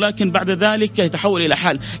البعض، ولكن بعد ذلك يتحول إلى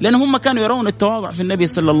حال، لأنهم هم كانوا يرون التواضع في النبي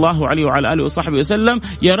صلى الله عليه وعلى آله وصحبه وسلم،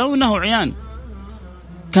 يرونه عيان.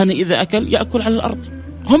 كان إذا أكل يأكل على الأرض،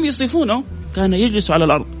 هم يصفونه كان يجلس على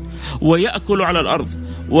الأرض ويأكل على الأرض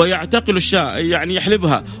ويعتقل الشاة يعني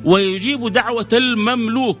يحلبها، ويجيب دعوة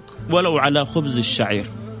المملوك ولو على خبز الشعير.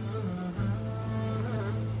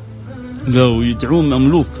 لو يدعون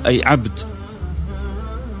مملوك أي عبد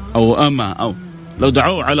أو أما أو لو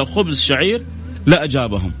دعوه على خبز شعير لا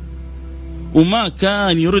أجابهم، وما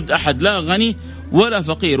كان يرد أحد، لا غني ولا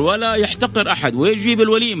فقير، ولا يحتقر أحد، ويجيب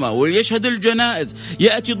الوليمة ويشهد الجنائز،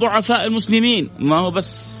 يأتي ضعفاء المسلمين. ما هو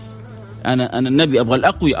بس أنا النبي أبغى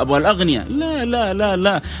الأقوياء، أبغى الأغنياء، لا لا لا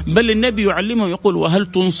لا، بل النبي يعلمهم يقول: وهل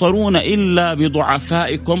تنصرون إلا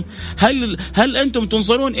بضعفائكم؟ هل أنتم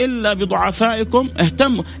تنصرون إلا بضعفائكم؟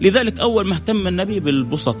 اهتموا. لذلك أول ما اهتم النبي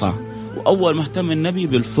بالبسطاء، وأول ما اهتم النبي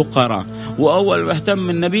بالفقراء، وأول ما اهتم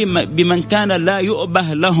النبي بمن كان لا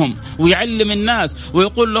يؤبه لهم، ويعلم الناس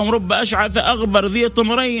ويقول لهم: رب أشعث أغبر ذي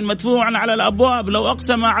طمرين مدفوعا على الأبواب لو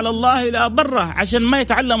أقسم على الله لا بره، عشان ما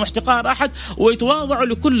يتعلم احتقار أحد ويتواضع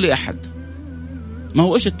لكل أحد. ما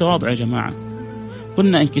هو إيش التواضع يا جماعة؟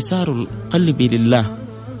 قلنا انكسار القلب لله،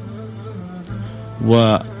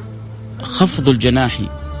 وخفض الجناح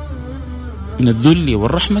من الذل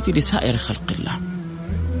والرحمة لسائر خلق الله.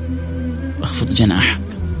 اخفض جناحك،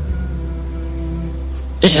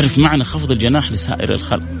 اعرف معنى خفض الجناح لسائر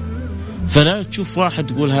الخلق. فلا تشوف واحد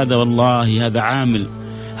تقول هذا والله هذا عامل،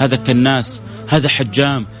 هذا كناس، هذا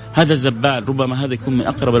حجام، هذا زبال. ربما هذا يكون من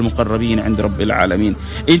أقرب المقربين عند رب العالمين.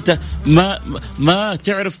 أنت ما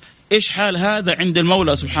تعرف إيش حال هذا عند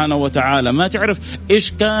المولى سبحانه وتعالى، ما تعرف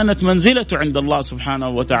إيش كانت منزلته عند الله سبحانه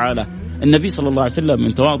وتعالى. النبي صلى الله عليه وسلم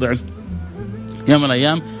من تواضعه يوم من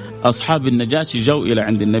الأيام أصحاب النجاشي جو إلى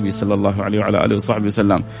عند النبي صلى الله عليه وعلى آله وصحبه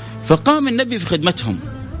وسلم، فقام النبي في خدمتهم.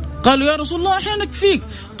 قالوا: يا رسول الله إحنا نكفيك.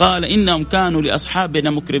 قال: إنهم كانوا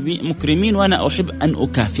لأصحابنا مكرمين وأنا أحب أن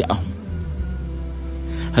أكافئهم.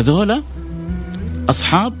 هذولا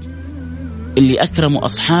أصحاب اللي أكرموا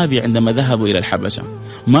أصحابي عندما ذهبوا إلى الحبشة،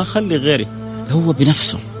 ما خلي غيره، هو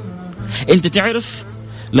بنفسه. أنت تعرف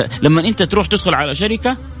لما أنت تروح تدخل على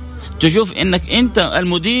شركة تشوف إنك أنت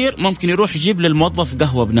المدير ممكن يروح يجيب للموظف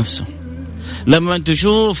قهوة بنفسه. لما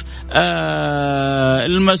تشوف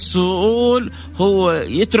المسؤول هو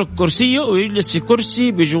يترك كرسيه ويجلس في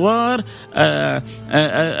كرسي بجوار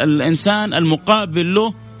الإنسان المقابل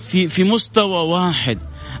له في مستوى واحد.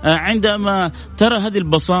 عندما ترى هذه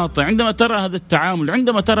البساطة، عندما ترى هذا التعامل،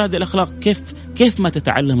 عندما ترى هذه الأخلاق، كيف ما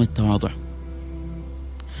تتعلم التواضع،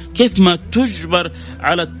 كيف ما تجبر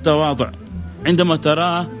على التواضع. عندما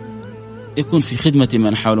تراه يكون في خدمة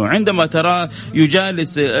من حوله، عندما تراه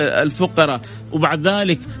يجالس الفقراء، وبعد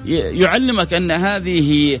ذلك يعلمك أن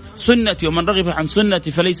هذه سنتي ومن رغب عن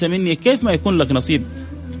سنتي فليس مني، كيف ما يكون لك نصيب،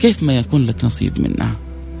 كيف ما يكون لك نصيب منها.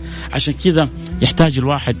 عشان كذا يحتاج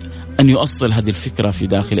الواحد أن يؤصل هذه الفكرة في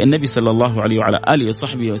داخل النبي صلى الله عليه وعلى آله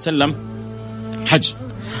وصحبه وسلم. حج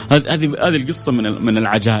هذه القصة من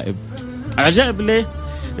العجائب. عجائب ليه؟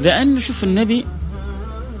 لأنه شوف النبي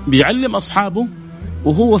بيعلم أصحابه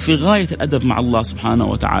وهو في غاية الأدب مع الله سبحانه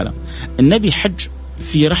وتعالى. النبي حج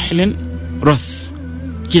في رحل رث،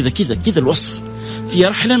 كذا الوصف، في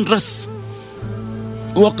رحل رث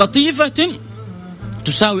وقطيفة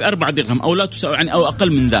تساوي 4 درهم أو لا تساوي يعني أو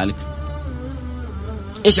أقل من ذلك.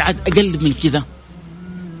 إيش عاد أقل من كذا؟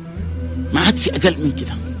 ما عاد في أقل من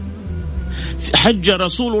كذا. حج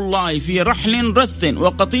رسول الله في رحل رث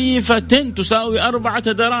وقطيفة تساوي 4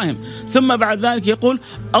 دراهم، ثم بعد ذلك يقول: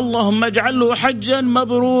 اللهم اجعله حجا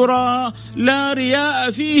مبرورا لا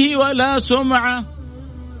رياء فيه ولا سمعة.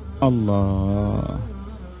 الله،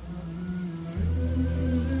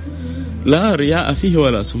 لا رياء فيه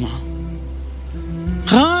ولا سمعة.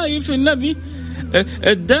 خايف النبي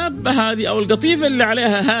الدابة هذه أو القطيفة اللي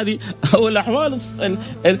عليها هذه أو الأحوال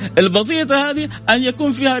البسيطة هذه أن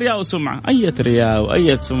يكون فيها رياء وسمعة. أية رياء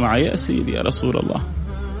وأية سمعة يا سيدي يا رسول الله؟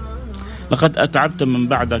 لقد أتعبت من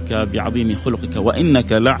بعدك بعظيم خلقك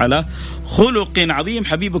وإنك لعلى خلق عظيم.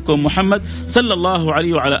 حبيبكم محمد صلى الله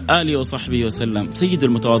عليه وعلى آله وصحبه وسلم سيد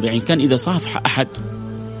المتواضعين، كان إذا صافح أحد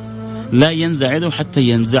لا ينزع يده حتى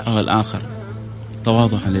ينزعها الآخر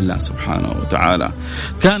تواضعا لله سبحانه وتعالى.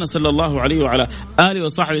 كان صلى الله عليه وعلى آله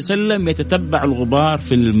وصحبه وسلم يتتبع الغبار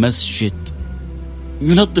في المسجد،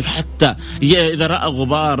 ينظف، حتى إذا رأى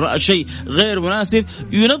غبار، رأى شيء غير مناسب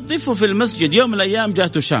ينظفه في المسجد. يوم من الأيام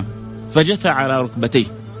جاءته شام فجثى على ركبتيه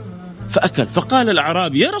فأكل، فقال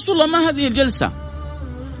الأعرابي: يا رسول الله ما هذه الجلسة؟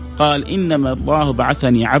 قال إنما الله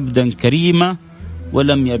بعثني عبدا كريما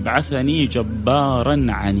ولم يبعثني جبارا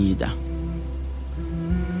عنيدا.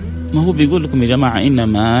 ما هو بيقول لكم يا جماعة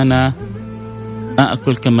إنما أنا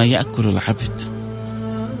أأكل كما يأكل العبد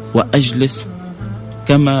وأجلس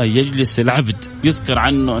كما يجلس العبد. يذكر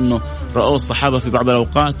عنه أنه رأوا الصحابة في بعض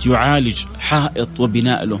الأوقات يعالج حائط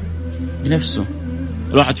وبناء له بنفسه.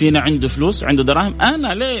 الواحد فينا عنده فلوس عنده دراهم،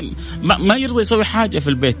 أنا ليه ما يرضى يسوي حاجة في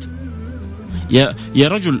البيت؟ يا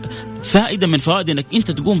رجل، فائدة من فوائد أنك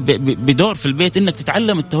أنت تقوم بدور في البيت، أنك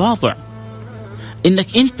تتعلم التواضع،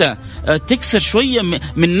 أنك أنت تكسر شوية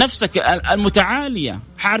من نفسك المتعالية.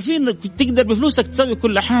 عارفين أنك تقدر بفلوسك تسوي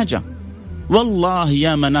كل حاجة. والله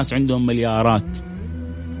يا ما ناس عندهم مليارات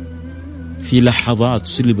في لحظات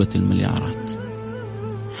سلبت المليارات،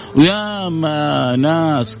 ويا ما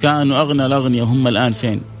ناس كانوا أغنى الأغنياء وهم الآن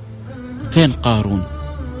فين قارون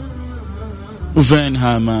وفين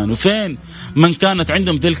هامان وفين من كانت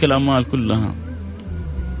عندهم تلك الأموال كلها.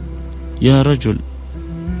 يا رجل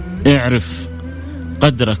اعرف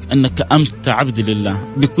قدرك أنك أنت عبد لله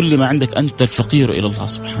بكل ما عندك، أنت الفقير إلى الله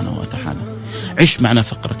سبحانه وتعالى. عش معنى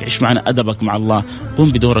فقرك، عش معنى أدبك مع الله. قم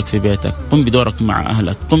بدورك في بيتك، قم بدورك مع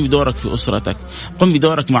أهلك، قم بدورك في أسرتك، قم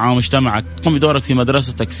بدورك مع مجتمعك، قم بدورك في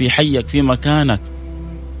مدرستك، في حيك، في مكانك.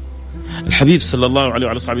 الحبيب صلى الله عليه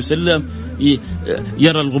وعلى صحبه وسلم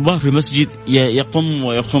يرى الغبار في المسجد يقم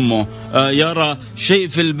ويخمه، يرى شيء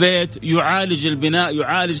في البيت يعالج البناء،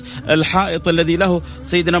 يعالج الحائط الذي له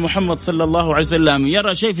سيدنا محمد صلى الله عليه وسلم،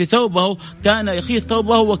 يرى شيء في ثوبه كان يخيط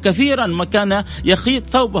ثوبه، وكثيرا ما كان يخيط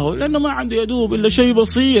ثوبه لأنه ما عنده يدوب إلا شيء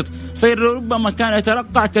بسيط، فربما كان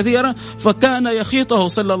يترقع كثيرا فكان يخيطه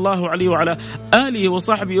صلى الله عليه وعلى آله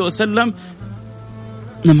وصحبه وسلم.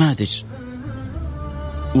 نماذج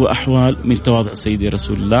وأحوال من تواضع سيدي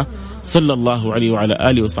رسول الله صلى الله عليه وعلى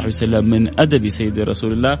آله وصحبه وسلم، من أدب سيدي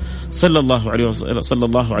رسول الله صلى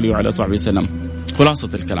الله عليه وعلى صحبه وسلم. خلاصة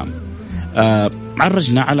الكلام،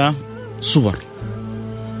 عرجنا على صور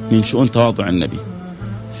من شؤون تواضع النبي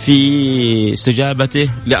في استجابته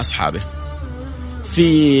لأصحابه،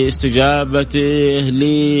 في استجابته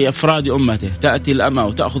لأفراد أمته. تأتي الأمة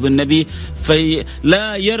وتأخذ النبي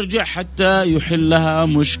فلا يرجع حتى يحلها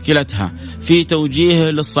مشكلتها، في توجيهه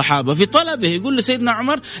للصحابة، في طلبه. يقول لسيدنا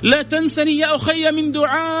عمر للا تنسني يا أخي من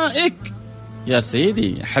دعائك. يا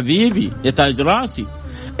سيدي يا حبيبي يا تاج راسي،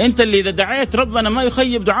 أنت اللي إذا دعيت ربنا ما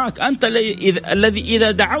يخيب دعاك، أنت الذي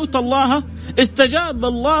إذا دعوت الله استجاب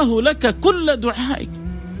الله لك كل دعائك.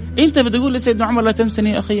 انت بتقول لسيدنا عمر لا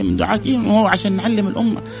تنسني يا اخي من دعاك، هو عشان نعلم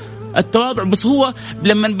الامه التواضع. بس هو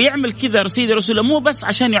لما بيعمل كذا سيدي رسول الله مو بس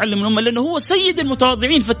عشان يعلم الامه، لانه هو سيد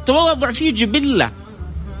المتواضعين، فالتواضع فيه جبله.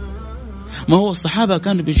 ما هو الصحابه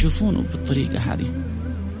كانوا بيشوفونه بالطريقه هذه،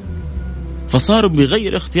 فصاروا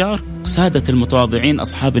بغير اختيار ساده المتواضعين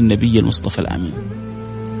اصحاب النبي المصطفى الامين.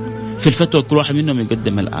 في الفتوى كل واحد منهم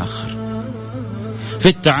يقدم الاخر، في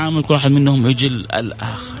التعامل كل واحد منهم يجل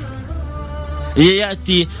الاخر،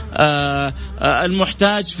 يأتي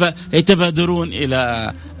المحتاج فيتبادرون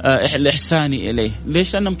إلى الإحسان إليه.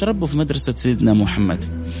 ليش؟ لأنهم تربوا في مدرسة سيدنا محمد.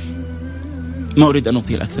 ما أريد أن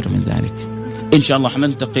أطيل أكثر من ذلك. إن شاء الله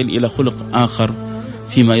حننتقل إلى خلق آخر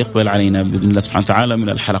فيما يقبل علينا بإذن الله سبحانه وتعالى من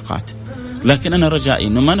الحلقات، لكن أنا رجائي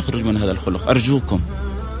أنه ما نخرج من هذا الخلق. أرجوكم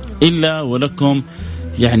إلا ولكم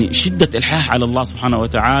يعني شدة إلحاح على الله سبحانه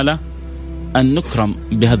وتعالى أن نكرم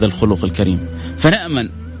بهذا الخلق الكريم، فنأمن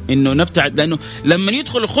إنه نبتعد، لأنه لما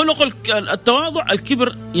يدخل خلق التواضع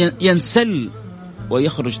الكبر ينسل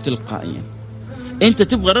ويخرج تلقائيا. أنت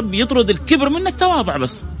تبغى ربي يطرد الكبر منك، تواضع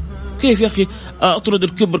بس. كيف يا أخي أطرد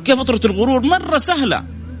الكبر؟ كيف أطرد الغرور؟ مرة سهلة.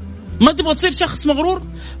 ما تبغى تصير شخص مغرور؟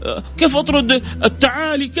 كيف أطرد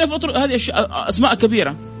التعالي؟ كيف أطرد هذه أسماء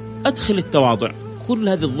كبيرة؟ أدخل التواضع، كل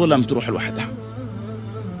هذه الظلم تروح لوحدها.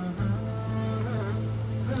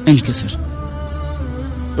 انكسر،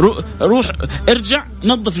 روح ارجع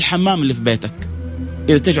نظف الحمام اللي في بيتك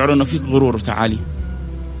إذا تشعر أنه فيك غرور وتعالي.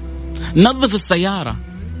 نظف السيارة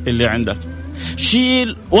اللي عندك،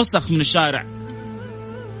 شيل وسخ من الشارع.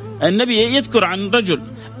 النبي يذكر عن رجل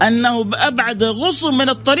أنه أبعد غصن من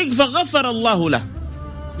الطريق فغفر الله له.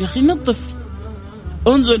 يا أخي نظف،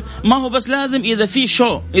 انزل. ما هو بس لازم إذا في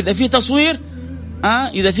شو، إذا في تصوير،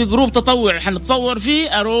 إذا في جروب تطوع حنتصور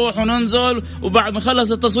فيه، أروح وننزل، وبعد ما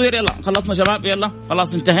خلص التصوير يلا خلصنا شباب يلا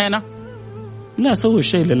خلاص انتهينا. لا، سوي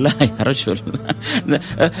الشيء لله يا رجل.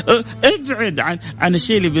 ابعد عن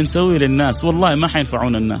الشيء اللي بنسويه للناس، والله ما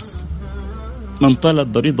حينفعون الناس. من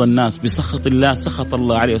طلب رضا الناس بسخط الله سخط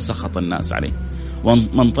الله عليه وسخط الناس عليه،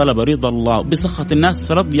 ومن طلب رضا الله بسخط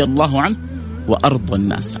الناس رضي الله عنه وأرضى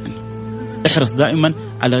الناس عنه. احرص دائما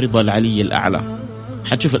على رضا العلي الأعلى،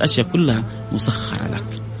 حتشوف الأشياء كلها مسخرة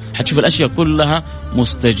لك، حتشوف الأشياء كلها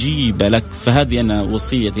مستجيبة لك. فهذه أنا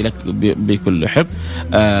وصيتي لك بكل حب.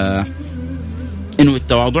 إنه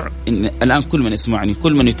التواضع. إن الآن كل من يسمعني،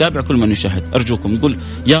 كل من يتابع، كل من يشاهد، أرجوكم نقول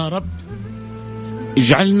يا رب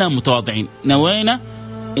اجعلنا متواضعين. نوينا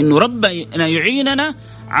إنه ربنا يعيننا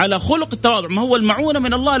على خلق التواضع. ما هو المعونة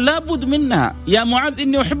من الله لابد منها. يا معاذ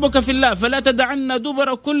إني أحبك في الله فلا تدعنا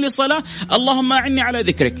دبر كل صلاة اللهم أعني على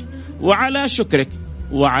ذكرك وعلى شكرك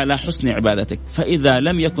وعلى حسن عبادتك. فإذا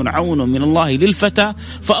لم يكن عون من الله للفتى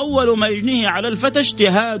فأول ما يجنيه على الفتى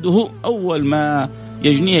اجتهاده. أول ما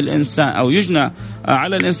يجنيه الإنسان أو يجنى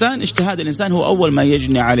على الإنسان اجتهاد الإنسان هو أول ما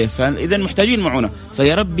يجني عليه. فإذا محتاجين معونة.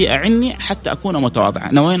 فيا ربي أعني حتى أكون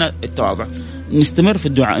متواضعا. نوينا التواضع. نستمر في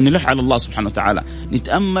الدعاء، نلح على الله سبحانه وتعالى،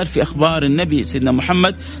 نتأمل في أخبار النبي سيدنا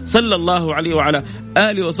محمد صلى الله عليه وعلى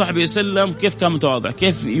آله وصحبه وسلم كيف كان متواضع،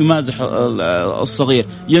 كيف يمازح الصغير،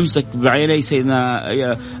 يمسك بعيني سيدنا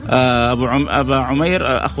أبا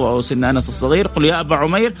عمير أخوه سيدنا أنس الصغير، قل يا أبا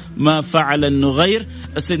عمير ما فعل النغير.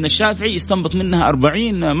 سيدنا الشافعي يستنبط منها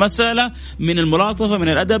 40 مسألة من الملاطفة، من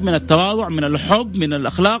الأدب، من التواضع، من الحب، من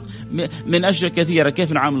الأخلاق، من أشياء كثيرة.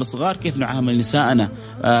 كيف نعامل الصغار، كيف نعامل نساءنا،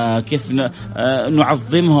 كيف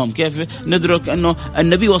نعظمهم، كيف ندرك أنه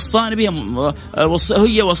النبي وصانا بها،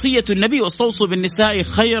 هي وصية النبي واستوصوا بالنساء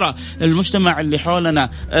خيرا. المجتمع اللي حولنا،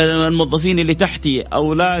 الموظفين اللي تحتي،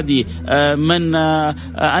 أولادي، من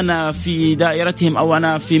أنا في دائرتهم أو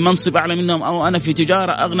أنا في منصب أعلى منهم أو أنا في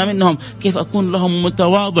تجارة أغنى منهم، كيف أكون لهم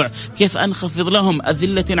متواضع، كيف أنخفض لهم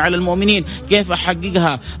أذلة على المؤمنين، كيف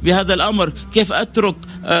أحققها بهذا الأمر، كيف أترك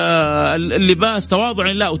اللباس تواضع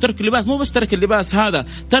لله. وترك اللباس مو بس ترك اللباس، هذا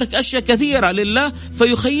ترك أشياء كثيرة لله،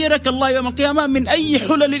 فيخيرك الله يوم القيامة من أي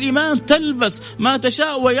حلل الإيمان تلبس ما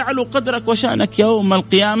تشاء ويعلو قدرك وشأنك يوم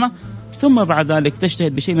القيامة. ثم بعد ذلك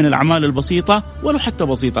تجتهد بشيء من الأعمال البسيطة ولو حتى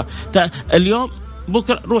بسيطة. اليوم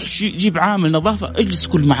بكرة روح جيب عامل نظافة، اجلس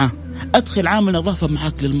كل معاه، أدخل عامل نظافة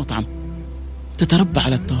معاك للمطعم، تتربى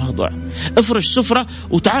على التواضع. افرش سفرة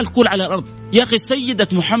وتعال كل على الأرض. يا أخي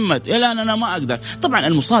سيدك محمد، لا أنا ما أقدر. طبعا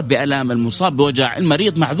المصاب بألام، المصاب بوجع،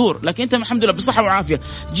 المريض معذور، لكن أنت الحمد لله بصحة وعافية.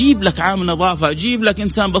 جيب لك عامل نظافة، جيب لك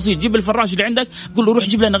إنسان بسيط، جيب الفراش اللي عندك، قل له روح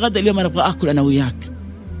جيب لنا غدا اليوم، أنا أبغى أكل أنا وياك.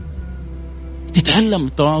 يتعلم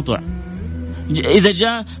التواضع. إذا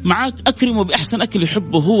جاء معك أكرمه بأحسن أكل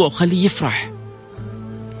يحبه هو وخليه يفرح.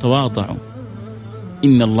 تواضعوا،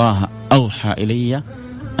 إن الله أوحى إلي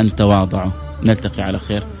أن تواضعوا. نلتقي على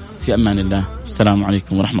خير، في أمان الله. السلام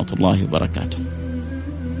عليكم ورحمة الله وبركاته.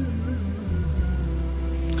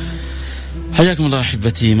 حياكم الله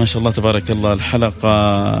أحبتي. ما شاء الله تبارك الله،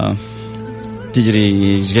 الحلقة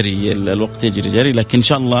تجري جري، الوقت يجري جري، لكن إن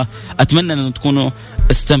شاء الله أتمنى أن تكونوا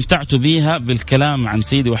استمتعتوا بها بالكلام عن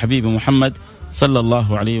سيدي وحبيبي محمد صلى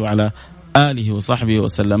الله عليه وعلى آله وصحبه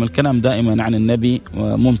وسلم. الكلام دائما عن النبي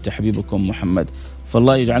وممتع حبيبكم محمد.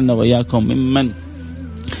 فالله يجعلنا وإياكم ممن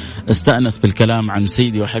استأنس بالكلام عن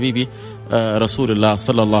سيدي وحبيبي رسول الله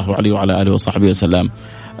صلى الله عليه وعلى آله وصحبه وسلم.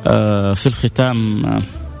 في الختام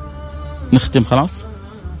نختم خلاص،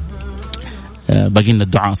 باقي لنا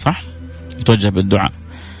الدعاء صح؟ نتوجه بالدعاء.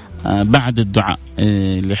 بعد الدعاء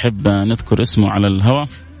اللي يحب نذكر اسمه على الهواء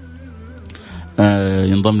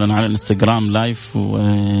ينضم لنا على الانستغرام لايف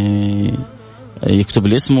ويكتب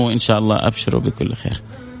لي اسمه، وإن شاء الله أبشروا بكل خير.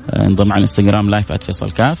 انضم على الانستغرام لايف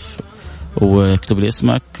 @فيصل كاف واكتب لي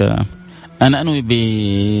اسمك. أنا أنوي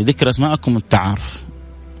بذكر أسماءكم التعارف،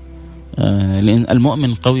 لأن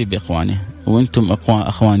المؤمن قوي بإخوانه، وأنتم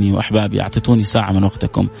أخواني وأحبابي، أعطيتوني ساعة من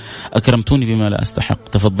وقتكم، أكرمتوني بما لا أستحق،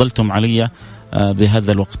 تفضلتم علي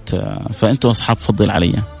بهذا الوقت، فأنتم أصحاب فضل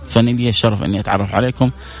علي، فأنا لي الشرف أني أتعرف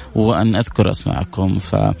عليكم وأن أذكر أسماءكم.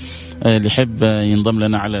 فاللي يحب ينضم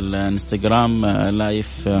لنا على الانستغرام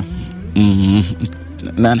لايف.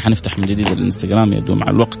 الآن حنفتح من جديد الانستغرام، يبدو مع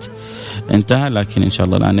الوقت انتهى، لكن إن شاء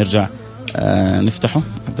الله الآن نرجع نفتحه.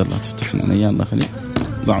 عبد الله تفتح لنا إياه، الله يخليك،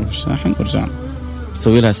 ضعه في الشاحن ورجع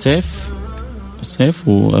نسوي لها سيف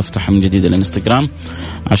وافتح من جديد الانستغرام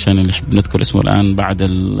عشان اللي يحب نذكر اسمه الآن بعد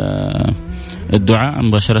الدعاء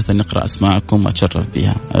مباشرة نقرأ أسماءكم وأتشرف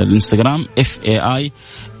بها. الانستغرام FAISALKAF.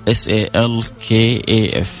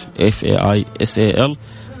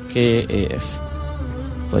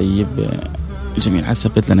 طيب جميل، عاد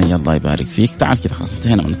ثبت لنا يا الله يبارك فيك. تعال كذا خلاص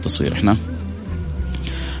انتهينا من التصوير احنا.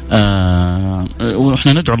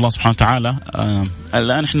 واحنا ندعو الله سبحانه وتعالى.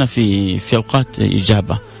 الان احنا في اوقات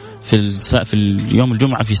اجابه، في اليوم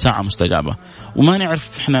الجمعه في ساعه مستجابه، وما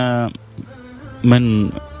نعرف احنا من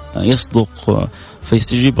يصدق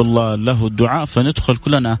فيستجيب الله له الدعاء، فندخل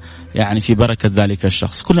كلنا يعني في بركة ذلك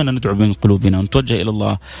الشخص. كلنا ندعو من قلوبنا ونتوجه إلى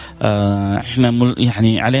الله. احنا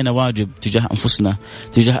يعني علينا واجب تجاه أنفسنا،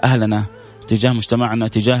 تجاه أهلنا، تجاه مجتمعنا،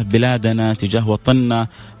 تجاه بلادنا، تجاه وطننا،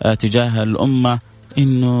 تجاه الأمة،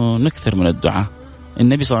 إنه نكثر من الدعاء.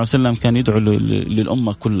 النبي صلى الله عليه وسلم كان يدعو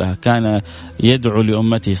للأمة كلها، كان يدعو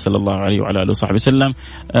لأمته صلى الله عليه وعلى آله وصحبه وسلم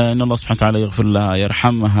أن الله سبحانه وتعالى يغفر لها،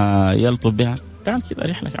 يرحمها، يلطف بها. تعال كذا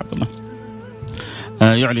أريح لك عبد الله،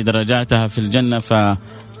 يعلي درجاتها في الجنة.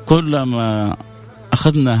 فكلما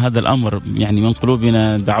أخذنا هذا الأمر يعني من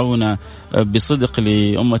قلوبنا، دعونا بصدق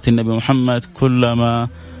لأمة النبي محمد، كلما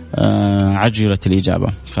عجلت الإجابة.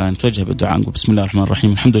 فنتوجه بالدعاء، نقول بسم الله الرحمن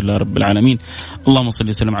الرحيم، الحمد لله رب العالمين، اللهم صل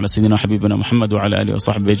وسلم على سيدنا وحبيبنا محمد وعلى آله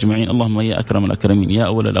وصحبه أجمعين. اللهم يا أكرم الأكرمين، يا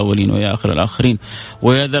أول الأولين ويا آخر الآخرين،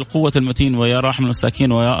 ويا ذا القوة المتين، ويا راحم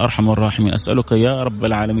المساكين، ويا أرحم الراحمين، أسألك يا رب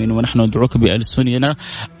العالمين ونحن ندعوك بألسنتنا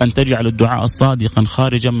أن تجعل الدعاء صادقا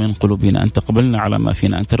خارجا من قلوبنا، أن تقبلنا على ما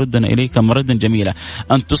فينا، أن تردنا إليك مردا جميلا،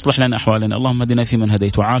 أن تصلح لنا أحوالنا. اللهم اهدنا فيمن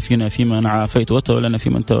هديت، وعافنا فيمن عافيت، وتولنا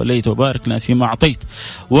فيمن توليت، وبارك لنا فيما أعطيت،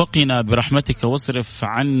 وقنا برحمتك واصرف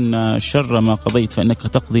عنا شر ما قضيت، فإنك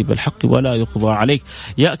تقضي بالحق ولا يقضى عليك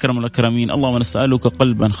يا أكرم الأكرمين. اللهم نسألك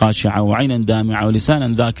قلبا خاشعا، وعينا دامعا،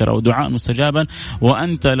 ولسانا ذاكرا، ودعاء مستجابا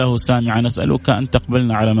وأنت له سامعا. نسألك أن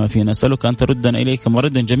تقبلنا على ما فينا، نسألك أن تردنا إليك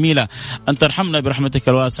مردا جميلا، أن ترحمنا برحمتك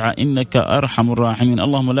الواسعة، إنك أرحم الراحمين.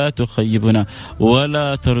 اللهم لا تخيبنا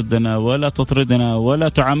ولا تردنا ولا تطردنا ولا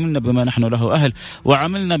تعاملنا بما نحن له أهل،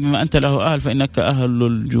 وعاملنا بما أنت له أهل، فإنك أهل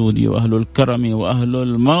الجود وأهل الكرم وأهل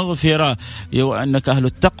المغفرة، وأنك أهل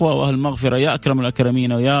التقوى وأهل المغفرة يا أكرم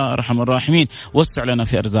الأكرمين ويا أرحم الراحمين. وسع لنا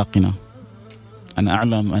في أرزاقنا. أنا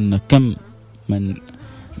أعلم أن كم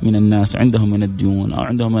من الناس عندهم من الديون أو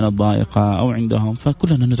عندهم من الضائقة أو عندهم،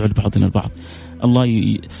 فكلنا ندعو لبعضنا البعض،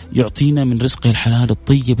 الله يعطينا من رزقه الحلال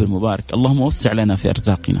الطيب المبارك. اللهم وسع لنا في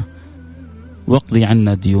أرزاقنا، واقضي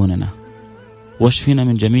عنا ديوننا، واشفنا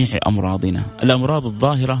من جميع أمراضنا، الأمراض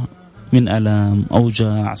الظاهرة من ألم،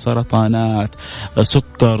 أوجاع، سرطانات،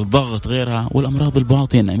 سكر، ضغط، غيرها، والأمراض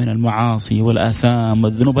الباطنة من المعاصي والآثام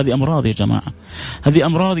والذنوب. هذه أمراض يا جماعة، هذه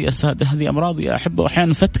أمراض يا سادة، هذه أمراض يا أحبة،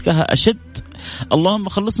 وأحيانا فتكها أشد. اللهم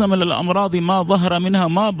خلصنا من الأمراض ما ظهر منها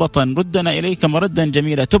ما بطن، ردنا إليك مردا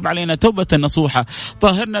جميلا، تب علينا توبة نصوحة،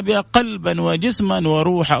 طهرنا بها قلبا وجسما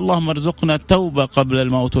وروحا. اللهم ارزقنا التوبة قبل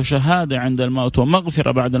الموت، وشهادة عند الموت،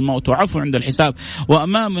 ومغفرة بعد الموت، وعفو عند الحساب،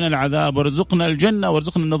 وأمان من العذاب، وارزقنا الجنة،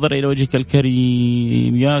 وارزقنا النظر إلى وجهك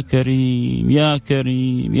الكريم يا كريم يا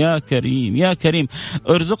كريم يا كريم يا كريم.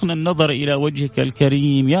 ارزقنا النظر إلى وجهك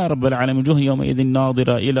الكريم يا رب العالمين. وجوه يومئذ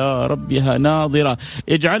ناظرة إلى ربها ناظرة،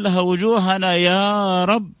 اجعلها وجوهنا يا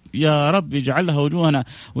رب، يا رب اجعلها وجوهنا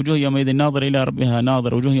وجوه يومئذ ناظرة إلى ربها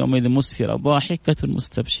ناظرة، وجوه يومئذ مسفرة ضاحكة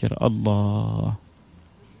مستبشرة. الله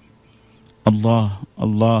الله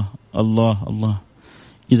الله الله الله.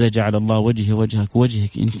 إذا جعل الله وجهي وجهك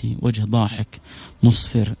وجهك أنت وجه ضاحك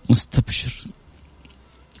مصفر مستبشر،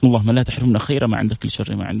 اللهم لا تحرمنا خير ما عندك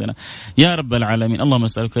لشر ما عندنا يا رب العالمين. اللهم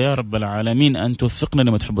نسألك يا رب العالمين أن توفقنا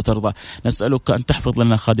لما تحب وترضى، نسألك أن تحفظ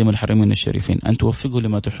لنا خادم الحرمين الشريفين، أن توفقه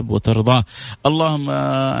لما تحب وترضى. اللهم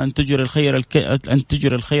أن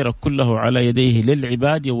تجري الخير كله على يديه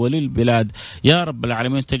للعباد وللبلاد يا رب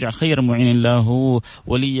العالمين. تجعل خير معين له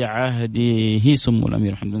ولي عهده سمو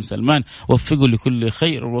الأمير محمد بن سلمان، وفقه لكل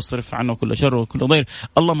خير واصرف عنه كل شر وكل ضير.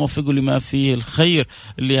 اللهم وفقه لما فيه الخير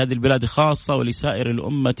لهذه البلاد خاصة ولسائر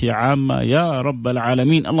الأمة عامة يا رب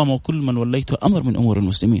العالمين. اللهم وكل من وليته أمر من أمور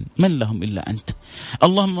المسلمين من لهم إلا أنت،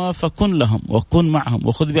 اللهم فكن لهم وكن معهم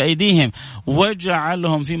وخذ بأيديهم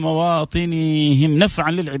واجعلهم في مواطنهم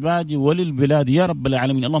نفعا للعباد وللبلاد يا رب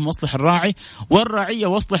العالمين. اللهم اصلح الراعي والرعية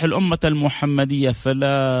واصلح الأمة المحمدية،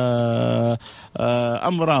 فلا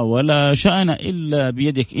أمر ولا شأن إلا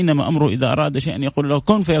بيدك، إنما أمره إذا أراد شيئا يقول له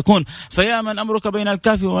كن فيكون. فيا من أمرك بين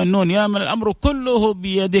الكاف والنون، يا من الأمر كله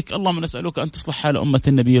بيدك. اللهم نسألك أن تصلح حال أمة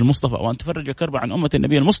النبي المصطفى، وأن تفرج كرب عن أمة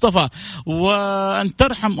النبي المصطفى، وأن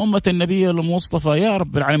ترحم أمة النبي المصطفى يا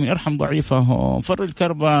رب العالمين. ارحم ضعيفهم، فرج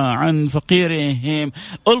كرب عن فقيرهم،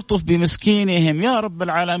 ألطف بمسكينهم يا رب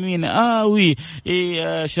العالمين، آوي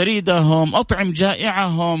شريدهم، أطعم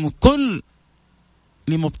جائعهم، كل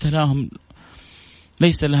لمبتلاهم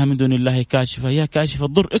ليس لها من دون الله كاشفة. يا كاشف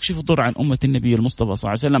الضر اكشف الضر عن أمة النبي المصطفى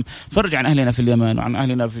صلى الله عليه وسلم، فرج عن أهلنا في اليمن وعن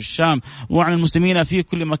أهلنا في الشام وعن المسلمين في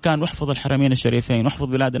كل مكان، واحفظ الحرمين الشريفين، واحفظ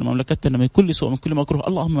بلادنا ومملكتنا من كل سوء من كل مكروه.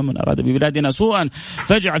 اللهم من أراد ببلادنا سوءا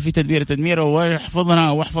فاجعل في تدميره،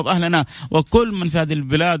 واحفظنا واحفظ أهلنا وكل من في هذه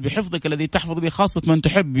البلاد بحفظك الذي تحفظ به خاصة من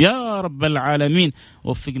تحب يا رب العالمين.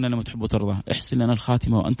 وفقنا لما تحب وترضى، احسن لنا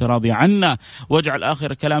الخاتمة وأنت راضي عنا، واجعل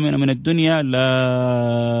آخر كلامنا من الدنيا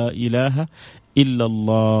لا إله إلا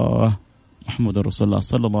الله محمد رسول الله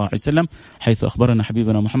صلى الله عليه وسلم، حيث أخبرنا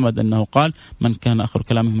حبيبنا محمد أنه قال: من كان آخر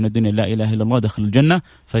كلامه من الدنيا لا إله إلا الله دخل الجنة،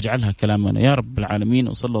 فاجعلها كلامنا يا رب العالمين.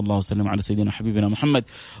 وصلى الله وسلم على سيدنا حبيبنا محمد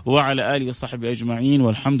وعلى آله وصحبه أجمعين،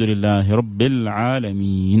 والحمد لله رب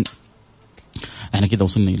العالمين. احنا كده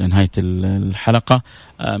وصلنا إلى نهاية الحلقة.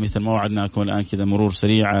 مثل ما وعدناكم الآن كده مرور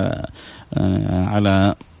سريع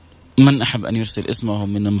على من أحب أن يرسل اسمه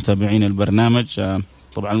من المتابعين البرنامج.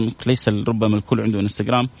 طبعا ليس ربما الكل عنده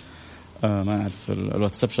انستغرام، ما أعرف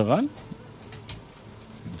الواتساب شغال،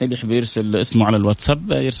 اللي يحب يرسل اسمه على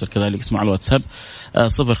الواتساب يرسل كذلك اسمه على الواتساب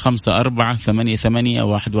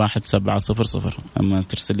 0548811700. أما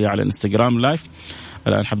ترسل لي على الانستغرام لايف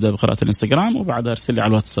الآن حبدأ بقراءة الانستغرام وبعدها ارسل لي على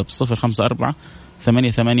الواتساب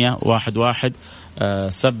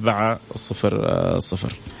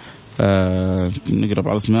 0548811700. نقرب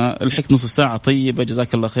على اسماء الحك نصف ساعة طيبة.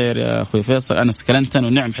 جزاك الله خير يا أخوي فيصل. أنس كلنتن،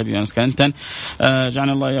 ونعم حبيبي أنس كلنتن.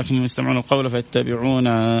 جعلنا الله إياكم يستمعون القول فيتبعون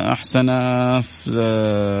أحسنه.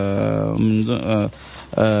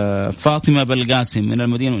 فاطمة بالقاسم من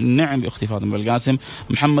المدينة، نعم بأختي فاطمة بالقاسم.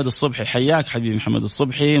 محمد الصبحي، حياك حبيبي محمد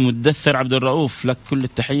الصبحي. مدثر عبد الرؤوف، لك كل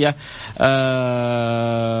التحية.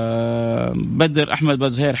 بدر أحمد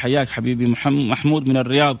بزهير، حياك حبيبي. محمود من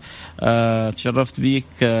الرياض، تشرفت بيك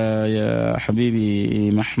يا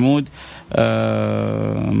حبيبي محمود.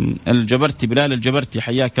 الجبرتي، بلال الجبرتي،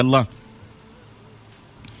 حياك الله.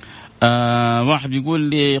 واحد يقول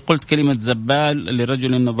لي: قلت كلمة زبال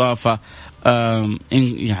لرجل النظافة،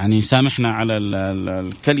 يعني سامحنا على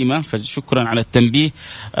الكلمة، فشكرا على التنبيه.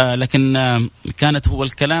 لكن كانت هو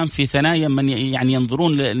الكلام في ثنايا من يعني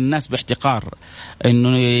ينظرون للناس باحتقار،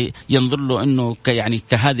 إنه ينظر له إنه يعني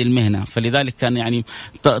كهذه المهنة، فلذلك كان يعني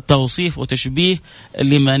توصيف وتشبيه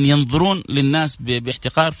لمن ينظرون للناس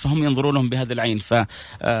باحتقار، فهم ينظرون لهم بهذا العين.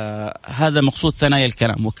 فهذا مقصود ثنايا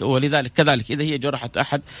الكلام، ولذلك كذلك إذا هي جرحت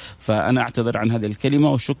أحد فأنا أعتذر عن هذه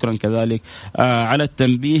الكلمة، وشكرا كذلك على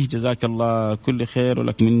التنبيه. جزاك الله كل خير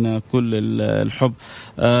ولك منا كل الحب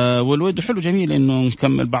والود. حلو جميل إنه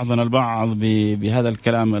نكمل بعضنا البعض بهذا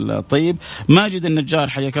الكلام الطيب. ماجد النجار،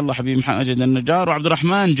 حياك الله حبيبي ماجد النجار. وعبد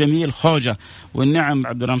الرحمن جميل خوجة، والنعم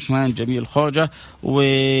عبد الرحمن جميل خوجة.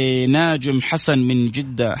 وناجم حسن من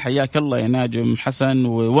جدة، حياك الله يا ناجم حسن.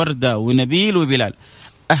 ووردة ونبيل وبلال،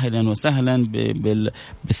 أهلا وسهلا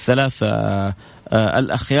بالثلاثة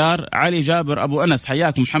الأخيار. علي جابر أبو أنس،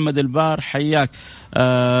 حياك. محمد البار، حياك.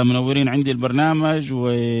 منورين عندي البرنامج.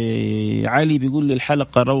 وعلي بيقول لي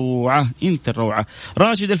الحلقة روعة، انت الروعة.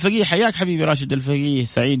 راشد الفقيه، حياك حبيبي راشد الفقيه،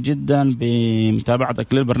 سعيد جدا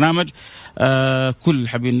بمتابعتك للبرنامج. كل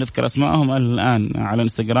حبيبي نذكر اسمائهم الآن على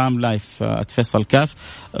انستغرام لايف @فيصل كاف،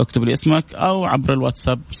 اكتب لي اسمك او عبر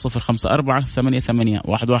الواتساب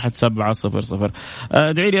 0548811700.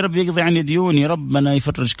 ادعي لي ربي يقضي عني ديوني، ربنا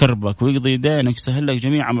يفرج كربك ويقضي دينك يسهل لك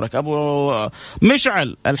جميع امرك. ابو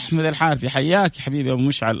مشعل احمد الحارثي، حياك يا حبيبي ابو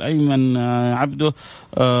مشعل. ايمن عبده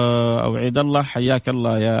او عيد الله، حياك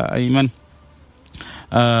الله يا ايمن.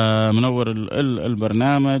 منور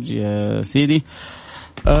البرنامج يا سيدي.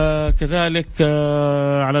 كذلك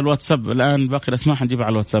على الواتساب الآن باقي الأسماء حنجيبها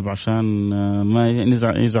على الواتساب عشان ما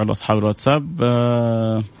يزعل أصحاب الواتساب.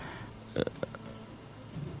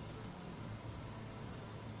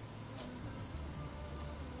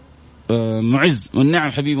 معز،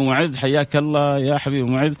 والنعم حبيبي معز، حياك الله يا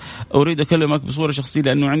حبيبي معز. أريد أكلمك بصورة شخصية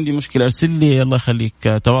لأنه عندي مشكلة. أرسل لي الله يخليك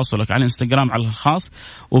تواصلك على الانستغرام على الخاص،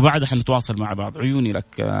 وبعدها حنتواصل مع بعض. عيوني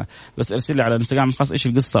لك، بس أرسل لي على الانستغرام الخاص إيش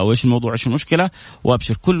القصة أو إيش الموضوع إيش المشكلة،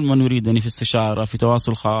 وأبشر كل من يريدني في استشارة، في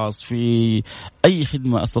تواصل خاص، في أي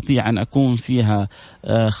خدمة أستطيع أن أكون فيها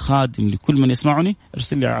خادم لكل من يسمعني.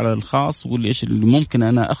 أرسل لي على الخاص وقول لي إيش اللي ممكن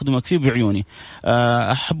أنا أخدمك فيه بعيوني.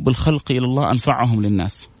 أحب الخلق إلى الله أنفعهم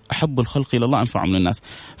للناس، أحب الخلق إلى الله أنفعهم للناس.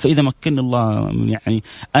 فإذا مكن الله يعني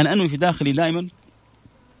أنا أنوي في داخلي دائما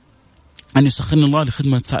أن يسخرني الله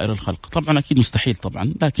لخدمة سائر الخلق. طبعا أكيد مستحيل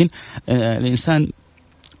طبعا، لكن الإنسان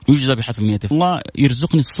يجزى بحسب نيته. الله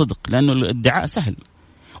يرزقني الصدق، لأنه الادعاء سهل،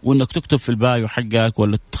 وانك تكتب في البايو حقك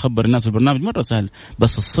ولا تخبر الناس في البرنامج مرة سهل،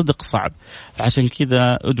 بس الصدق صعب. فعشان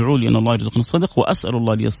كذا ادعوا لي ان الله يرزقني الصدق، واسال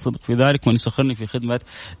الله لي الصدق في ذلك، وان يسخرني في خدمة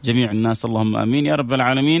جميع الناس. اللهم امين يا رب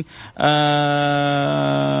العالمين.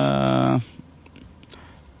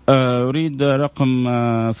 أريد رقم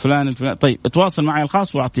فلان الفلان. طيب اتواصل معي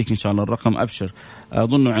الخاص وأعطيك إن شاء الله الرقم، أبشر.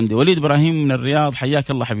 أظنه عندي. وليد إبراهيم من الرياض،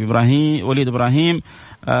 حياك الله حبيب إبراهيم. وليد إبراهيم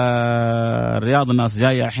الرياض، الناس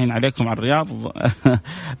جاية الحين عليكم على الرياض.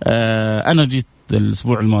 أنا جيت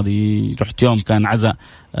الأسبوع الماضي، رحت يوم كان عزاء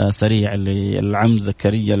سريع للعم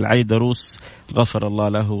زكريا العيدروس، غفر الله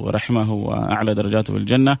له ورحمه وأعلى درجاته في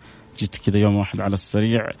الجنة. جيت كذا يوم واحد على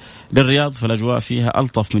السريع للرياض، فالأجواء فيها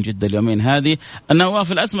ألطف من جدة اليومين هذه.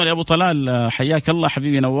 النواف الأسمري أبو طلال حياك الله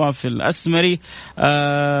حبيبي نواف الأسمري.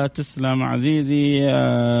 تسلم عزيزي.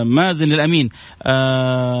 مازن الأمين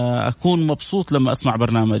أكون مبسوط لما أسمع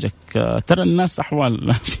برنامجك. ترى الناس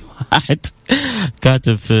أحوال. واحد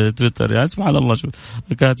كاتب في تويتر يا سبحان الله شو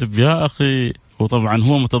كاتب يا أخي، وطبعا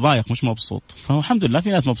هو متضايق مش مبسوط، فهو الحمد لله في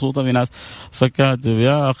ناس مبسوطة في ناس. فكاتب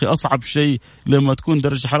يا أخي أصعب شيء لما تكون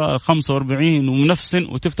درجة حرارة 45 ومنفسن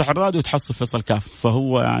وتفتح الراديو وتحصل فيصل كاف،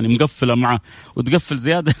 فهو يعني مقفلة معه وتقفل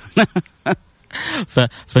زيادة.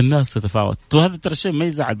 فالناس تتفاوت، وهذا ترى شيء ما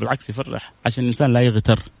يزعل، بالعكس يفرح، عشان الإنسان لا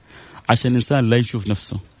يغتر، عشان الإنسان لا يشوف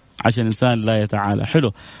نفسه، عشان الإنسان لا يتعالى.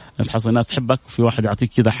 حلو تحصل الناس تحبك، وفي واحد يعطيك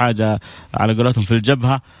كذا حاجة على قولتهم في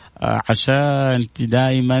الجبهة، عشان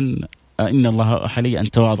دائما إن الله حلي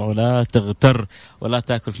أن تواضع ولا تغتر ولا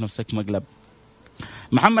تأكل في نفسك مقلب.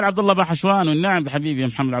 محمد عبد الله بحشوان، والنعم بحبيبي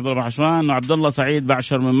محمد عبد الله بحشوان. وعبد الله سعيد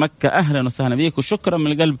بعشر من مكة، أهلا وسهلا بك، وشكرا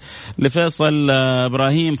من القلب لفيصل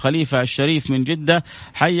إبراهيم خليفة الشريف من جدة،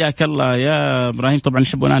 حياك الله يا إبراهيم. طبعا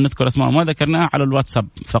نحبنا أن نذكر أسماء ما ذكرناها على الواتساب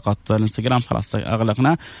فقط، الانستغرام خلاص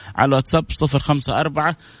أغلقناه. على الواتساب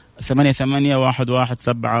 054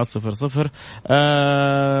 88111700.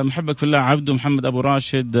 محبك في الله عبده محمد أبو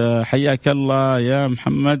راشد، حياك الله يا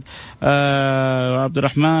محمد. عبد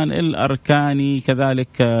الرحمن الأركاني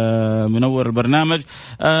كذلك منور البرنامج.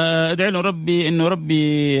 ادعي له ربي إنه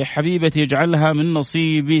ربي حبيبتي يجعلها من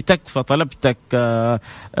نصيبي تكفى طلبتك.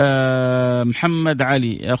 محمد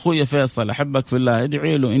علي أخوي فيصل أحبك في الله،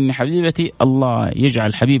 ادعي له إن حبيبتي الله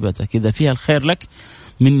يجعل حبيبتك إذا فيها الخير لك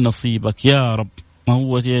من نصيبك يا رب. ما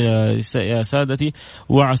هو يا سادتي،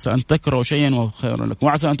 وعسى أن تكرهوا شيئا وهو خير لكم،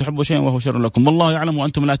 وعسى أن تحبوا شيئا وهو شر لكم، والله يعلم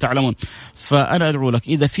وأنتم لا تعلمون. فأنا أدعو لك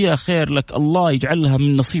إذا فيها خير لك الله يجعلها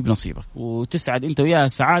من نصيبك، وتسعد أنت وياها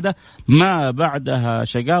سعادة ما بعدها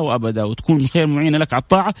شقاوة أبدا، وتكون خير معينة لك على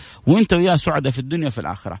الطاعة، وأنت وياها سعادة في الدنيا وفي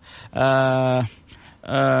الآخرة.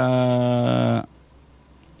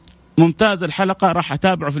 ممتاز الحلقة، راح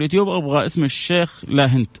أتابعه في اليوتيوب. أبغى اسم الشيخ لا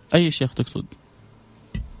هنت. أي شيخ تقصد؟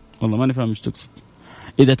 والله ماني فاهم ايش تقصد.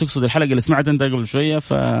 إذا تقصد الحلقة اللي سمعت أنت قبل شوية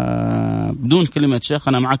فبدون كلمة شيخ،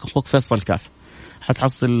 أنا معك أخوك فيصل كاف،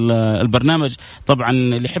 حتحصل البرنامج. طبعا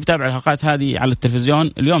اللي يحب يتابع الحلقات هذه على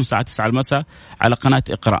التلفزيون اليوم الساعة 9 المساء على قناة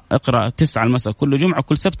اقرأ 9 المساء كل جمعة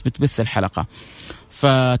وكل سبت بتبث الحلقة،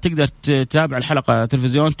 فتقدر تتابع الحلقة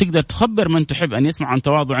تلفزيون، تقدر تخبر من تحب أن يسمع عن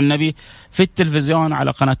تواضع النبي في التلفزيون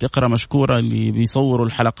على قناة اقرأ مشكورة اللي بيصوروا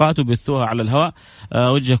الحلقات وبيثوها على الهواء.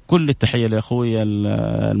 وجه كل التحية لأخوي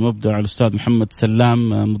المبدع الأستاذ محمد سلام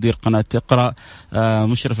مدير قناة اقرأ،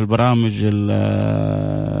 مشرف البرامج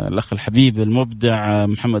الأخ الحبيب المبدع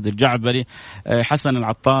محمد الجعبري، حسن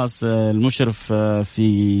العطاس المشرف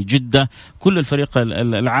في جدة، كل الفريق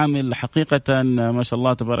العامل حقيقة ما شاء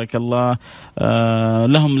الله تبارك الله،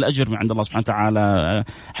 لهم الأجر من عند الله سبحانه وتعالى،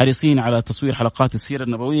 حريصين على تصوير حلقات السيرة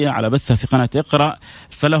النبوية على بثها في قناة اقرأ،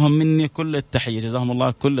 فلهم مني كل التحية، جزاهم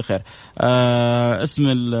الله كل خير. اسم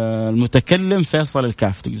المتكلم فيصل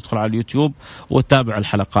الكاف، تقدر تدخل على اليوتيوب وتتابع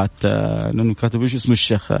الحلقات، لأنه كاتب إيش اسم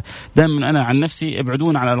الشيخ. دائما أنا عن نفسي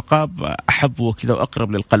ابعدون على الألقاب، أحب كذا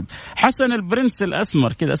وأقرب للقلب. حسن البرنس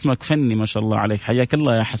الأسمر، كذا اسمك فني ما شاء الله عليك، حياك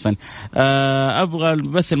الله يا حسن. أبغى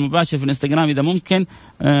البث المباشر في الانستغرام إذا ممكن،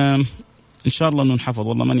 إن شاء الله أنه نحفظ،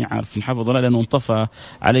 والله ماني عارف نحفظ ولا، لأنه انطفى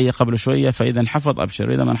علي قبل شوية، فإذا نحفظ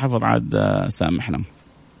أبشر، إذا ما نحفظ عاد سامحنا.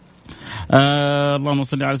 اللهم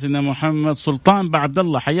صل على سيدنا محمد. سلطان بعبد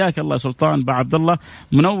الله، حياك الله سلطان بعبد الله،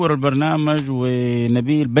 منور البرنامج.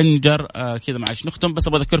 ونبيل بنجر كذا معلش نختم، بس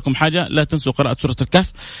ابغى اذكركم حاجه، لا تنسوا قراءه سوره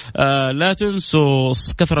الكهف، لا تنسوا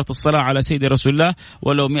كثره الصلاه على سيدي رسول الله،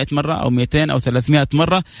 ولو 100 مره او 200 او 300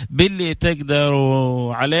 مره باللي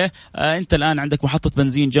تقدروا عليه. انت الان عندك محطه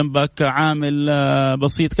بنزين جنبك، عامل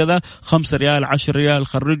بسيط كذا 5 ريال 10 ريال،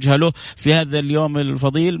 خرجها له في هذا اليوم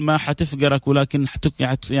الفضيل، ما حتفقرك، ولكن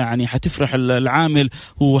يعني حتفرح العامل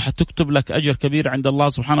وحتكتب لك أجر كبير عند الله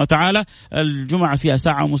سبحانه وتعالى. الجمعة فيها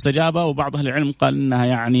ساعة مستجابة، وبعض أهل العلم قال إنها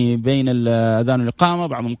يعني بين الأذان والإقامة،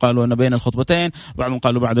 بعضهم قالوا أنها بين الخطبتين، بعضهم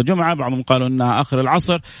قالوا بعد الجمعة، بعضهم قالوا أنها آخر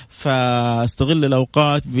العصر. فاستغل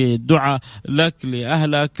الأوقات بالدعاء لك،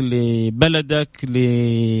 لأهلك، لبلدك،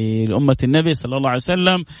 لأمة النبي صلى الله عليه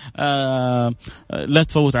وسلم. لا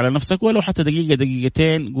تفوت على نفسك ولو حتى دقيقة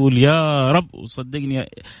دقيقتين، قول يا رب، وصدقني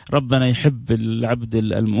ربنا يحب العبد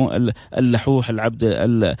اللحوح، العبد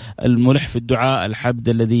الملح في الدعاء، العبد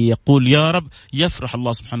الذي يقول يا رب، يفرح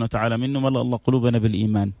الله سبحانه وتعالى منه. ملأ الله قلوبنا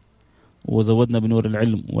بالإيمان وزودنا بنور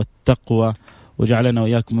العلم والتقوى، وجعلنا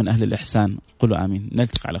وإياكم من أهل الإحسان. قولوا آمين.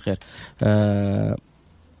 نلتقي على خير.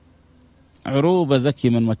 عروبة زكي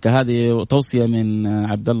من مكة، هذه توصية من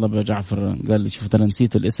عبد الله بن جعفر، قال لي شوف ترى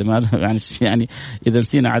نسيت الاسم هذا يعني إذا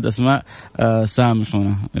نسينا عاد أسماء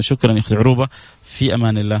سامحونا. شكرا يا أختي عروبة، في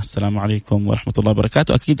أمان الله، السلام عليكم ورحمة الله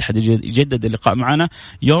وبركاته. أكيد حد يجدد اللقاء معنا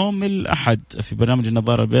يوم الأحد في برنامج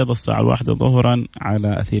النظارة البيضاء الساعة 1 ظهرا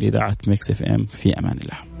على أثير إذاعة ميكس اف ام. في أمان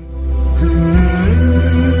الله.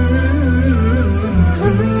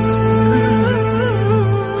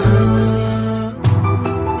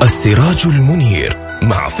 السراج المنير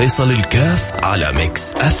مع فيصل الكاف على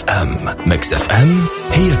ميكس اف ام. ميكس اف ام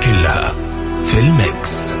هي كلها في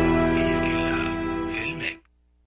الميكس.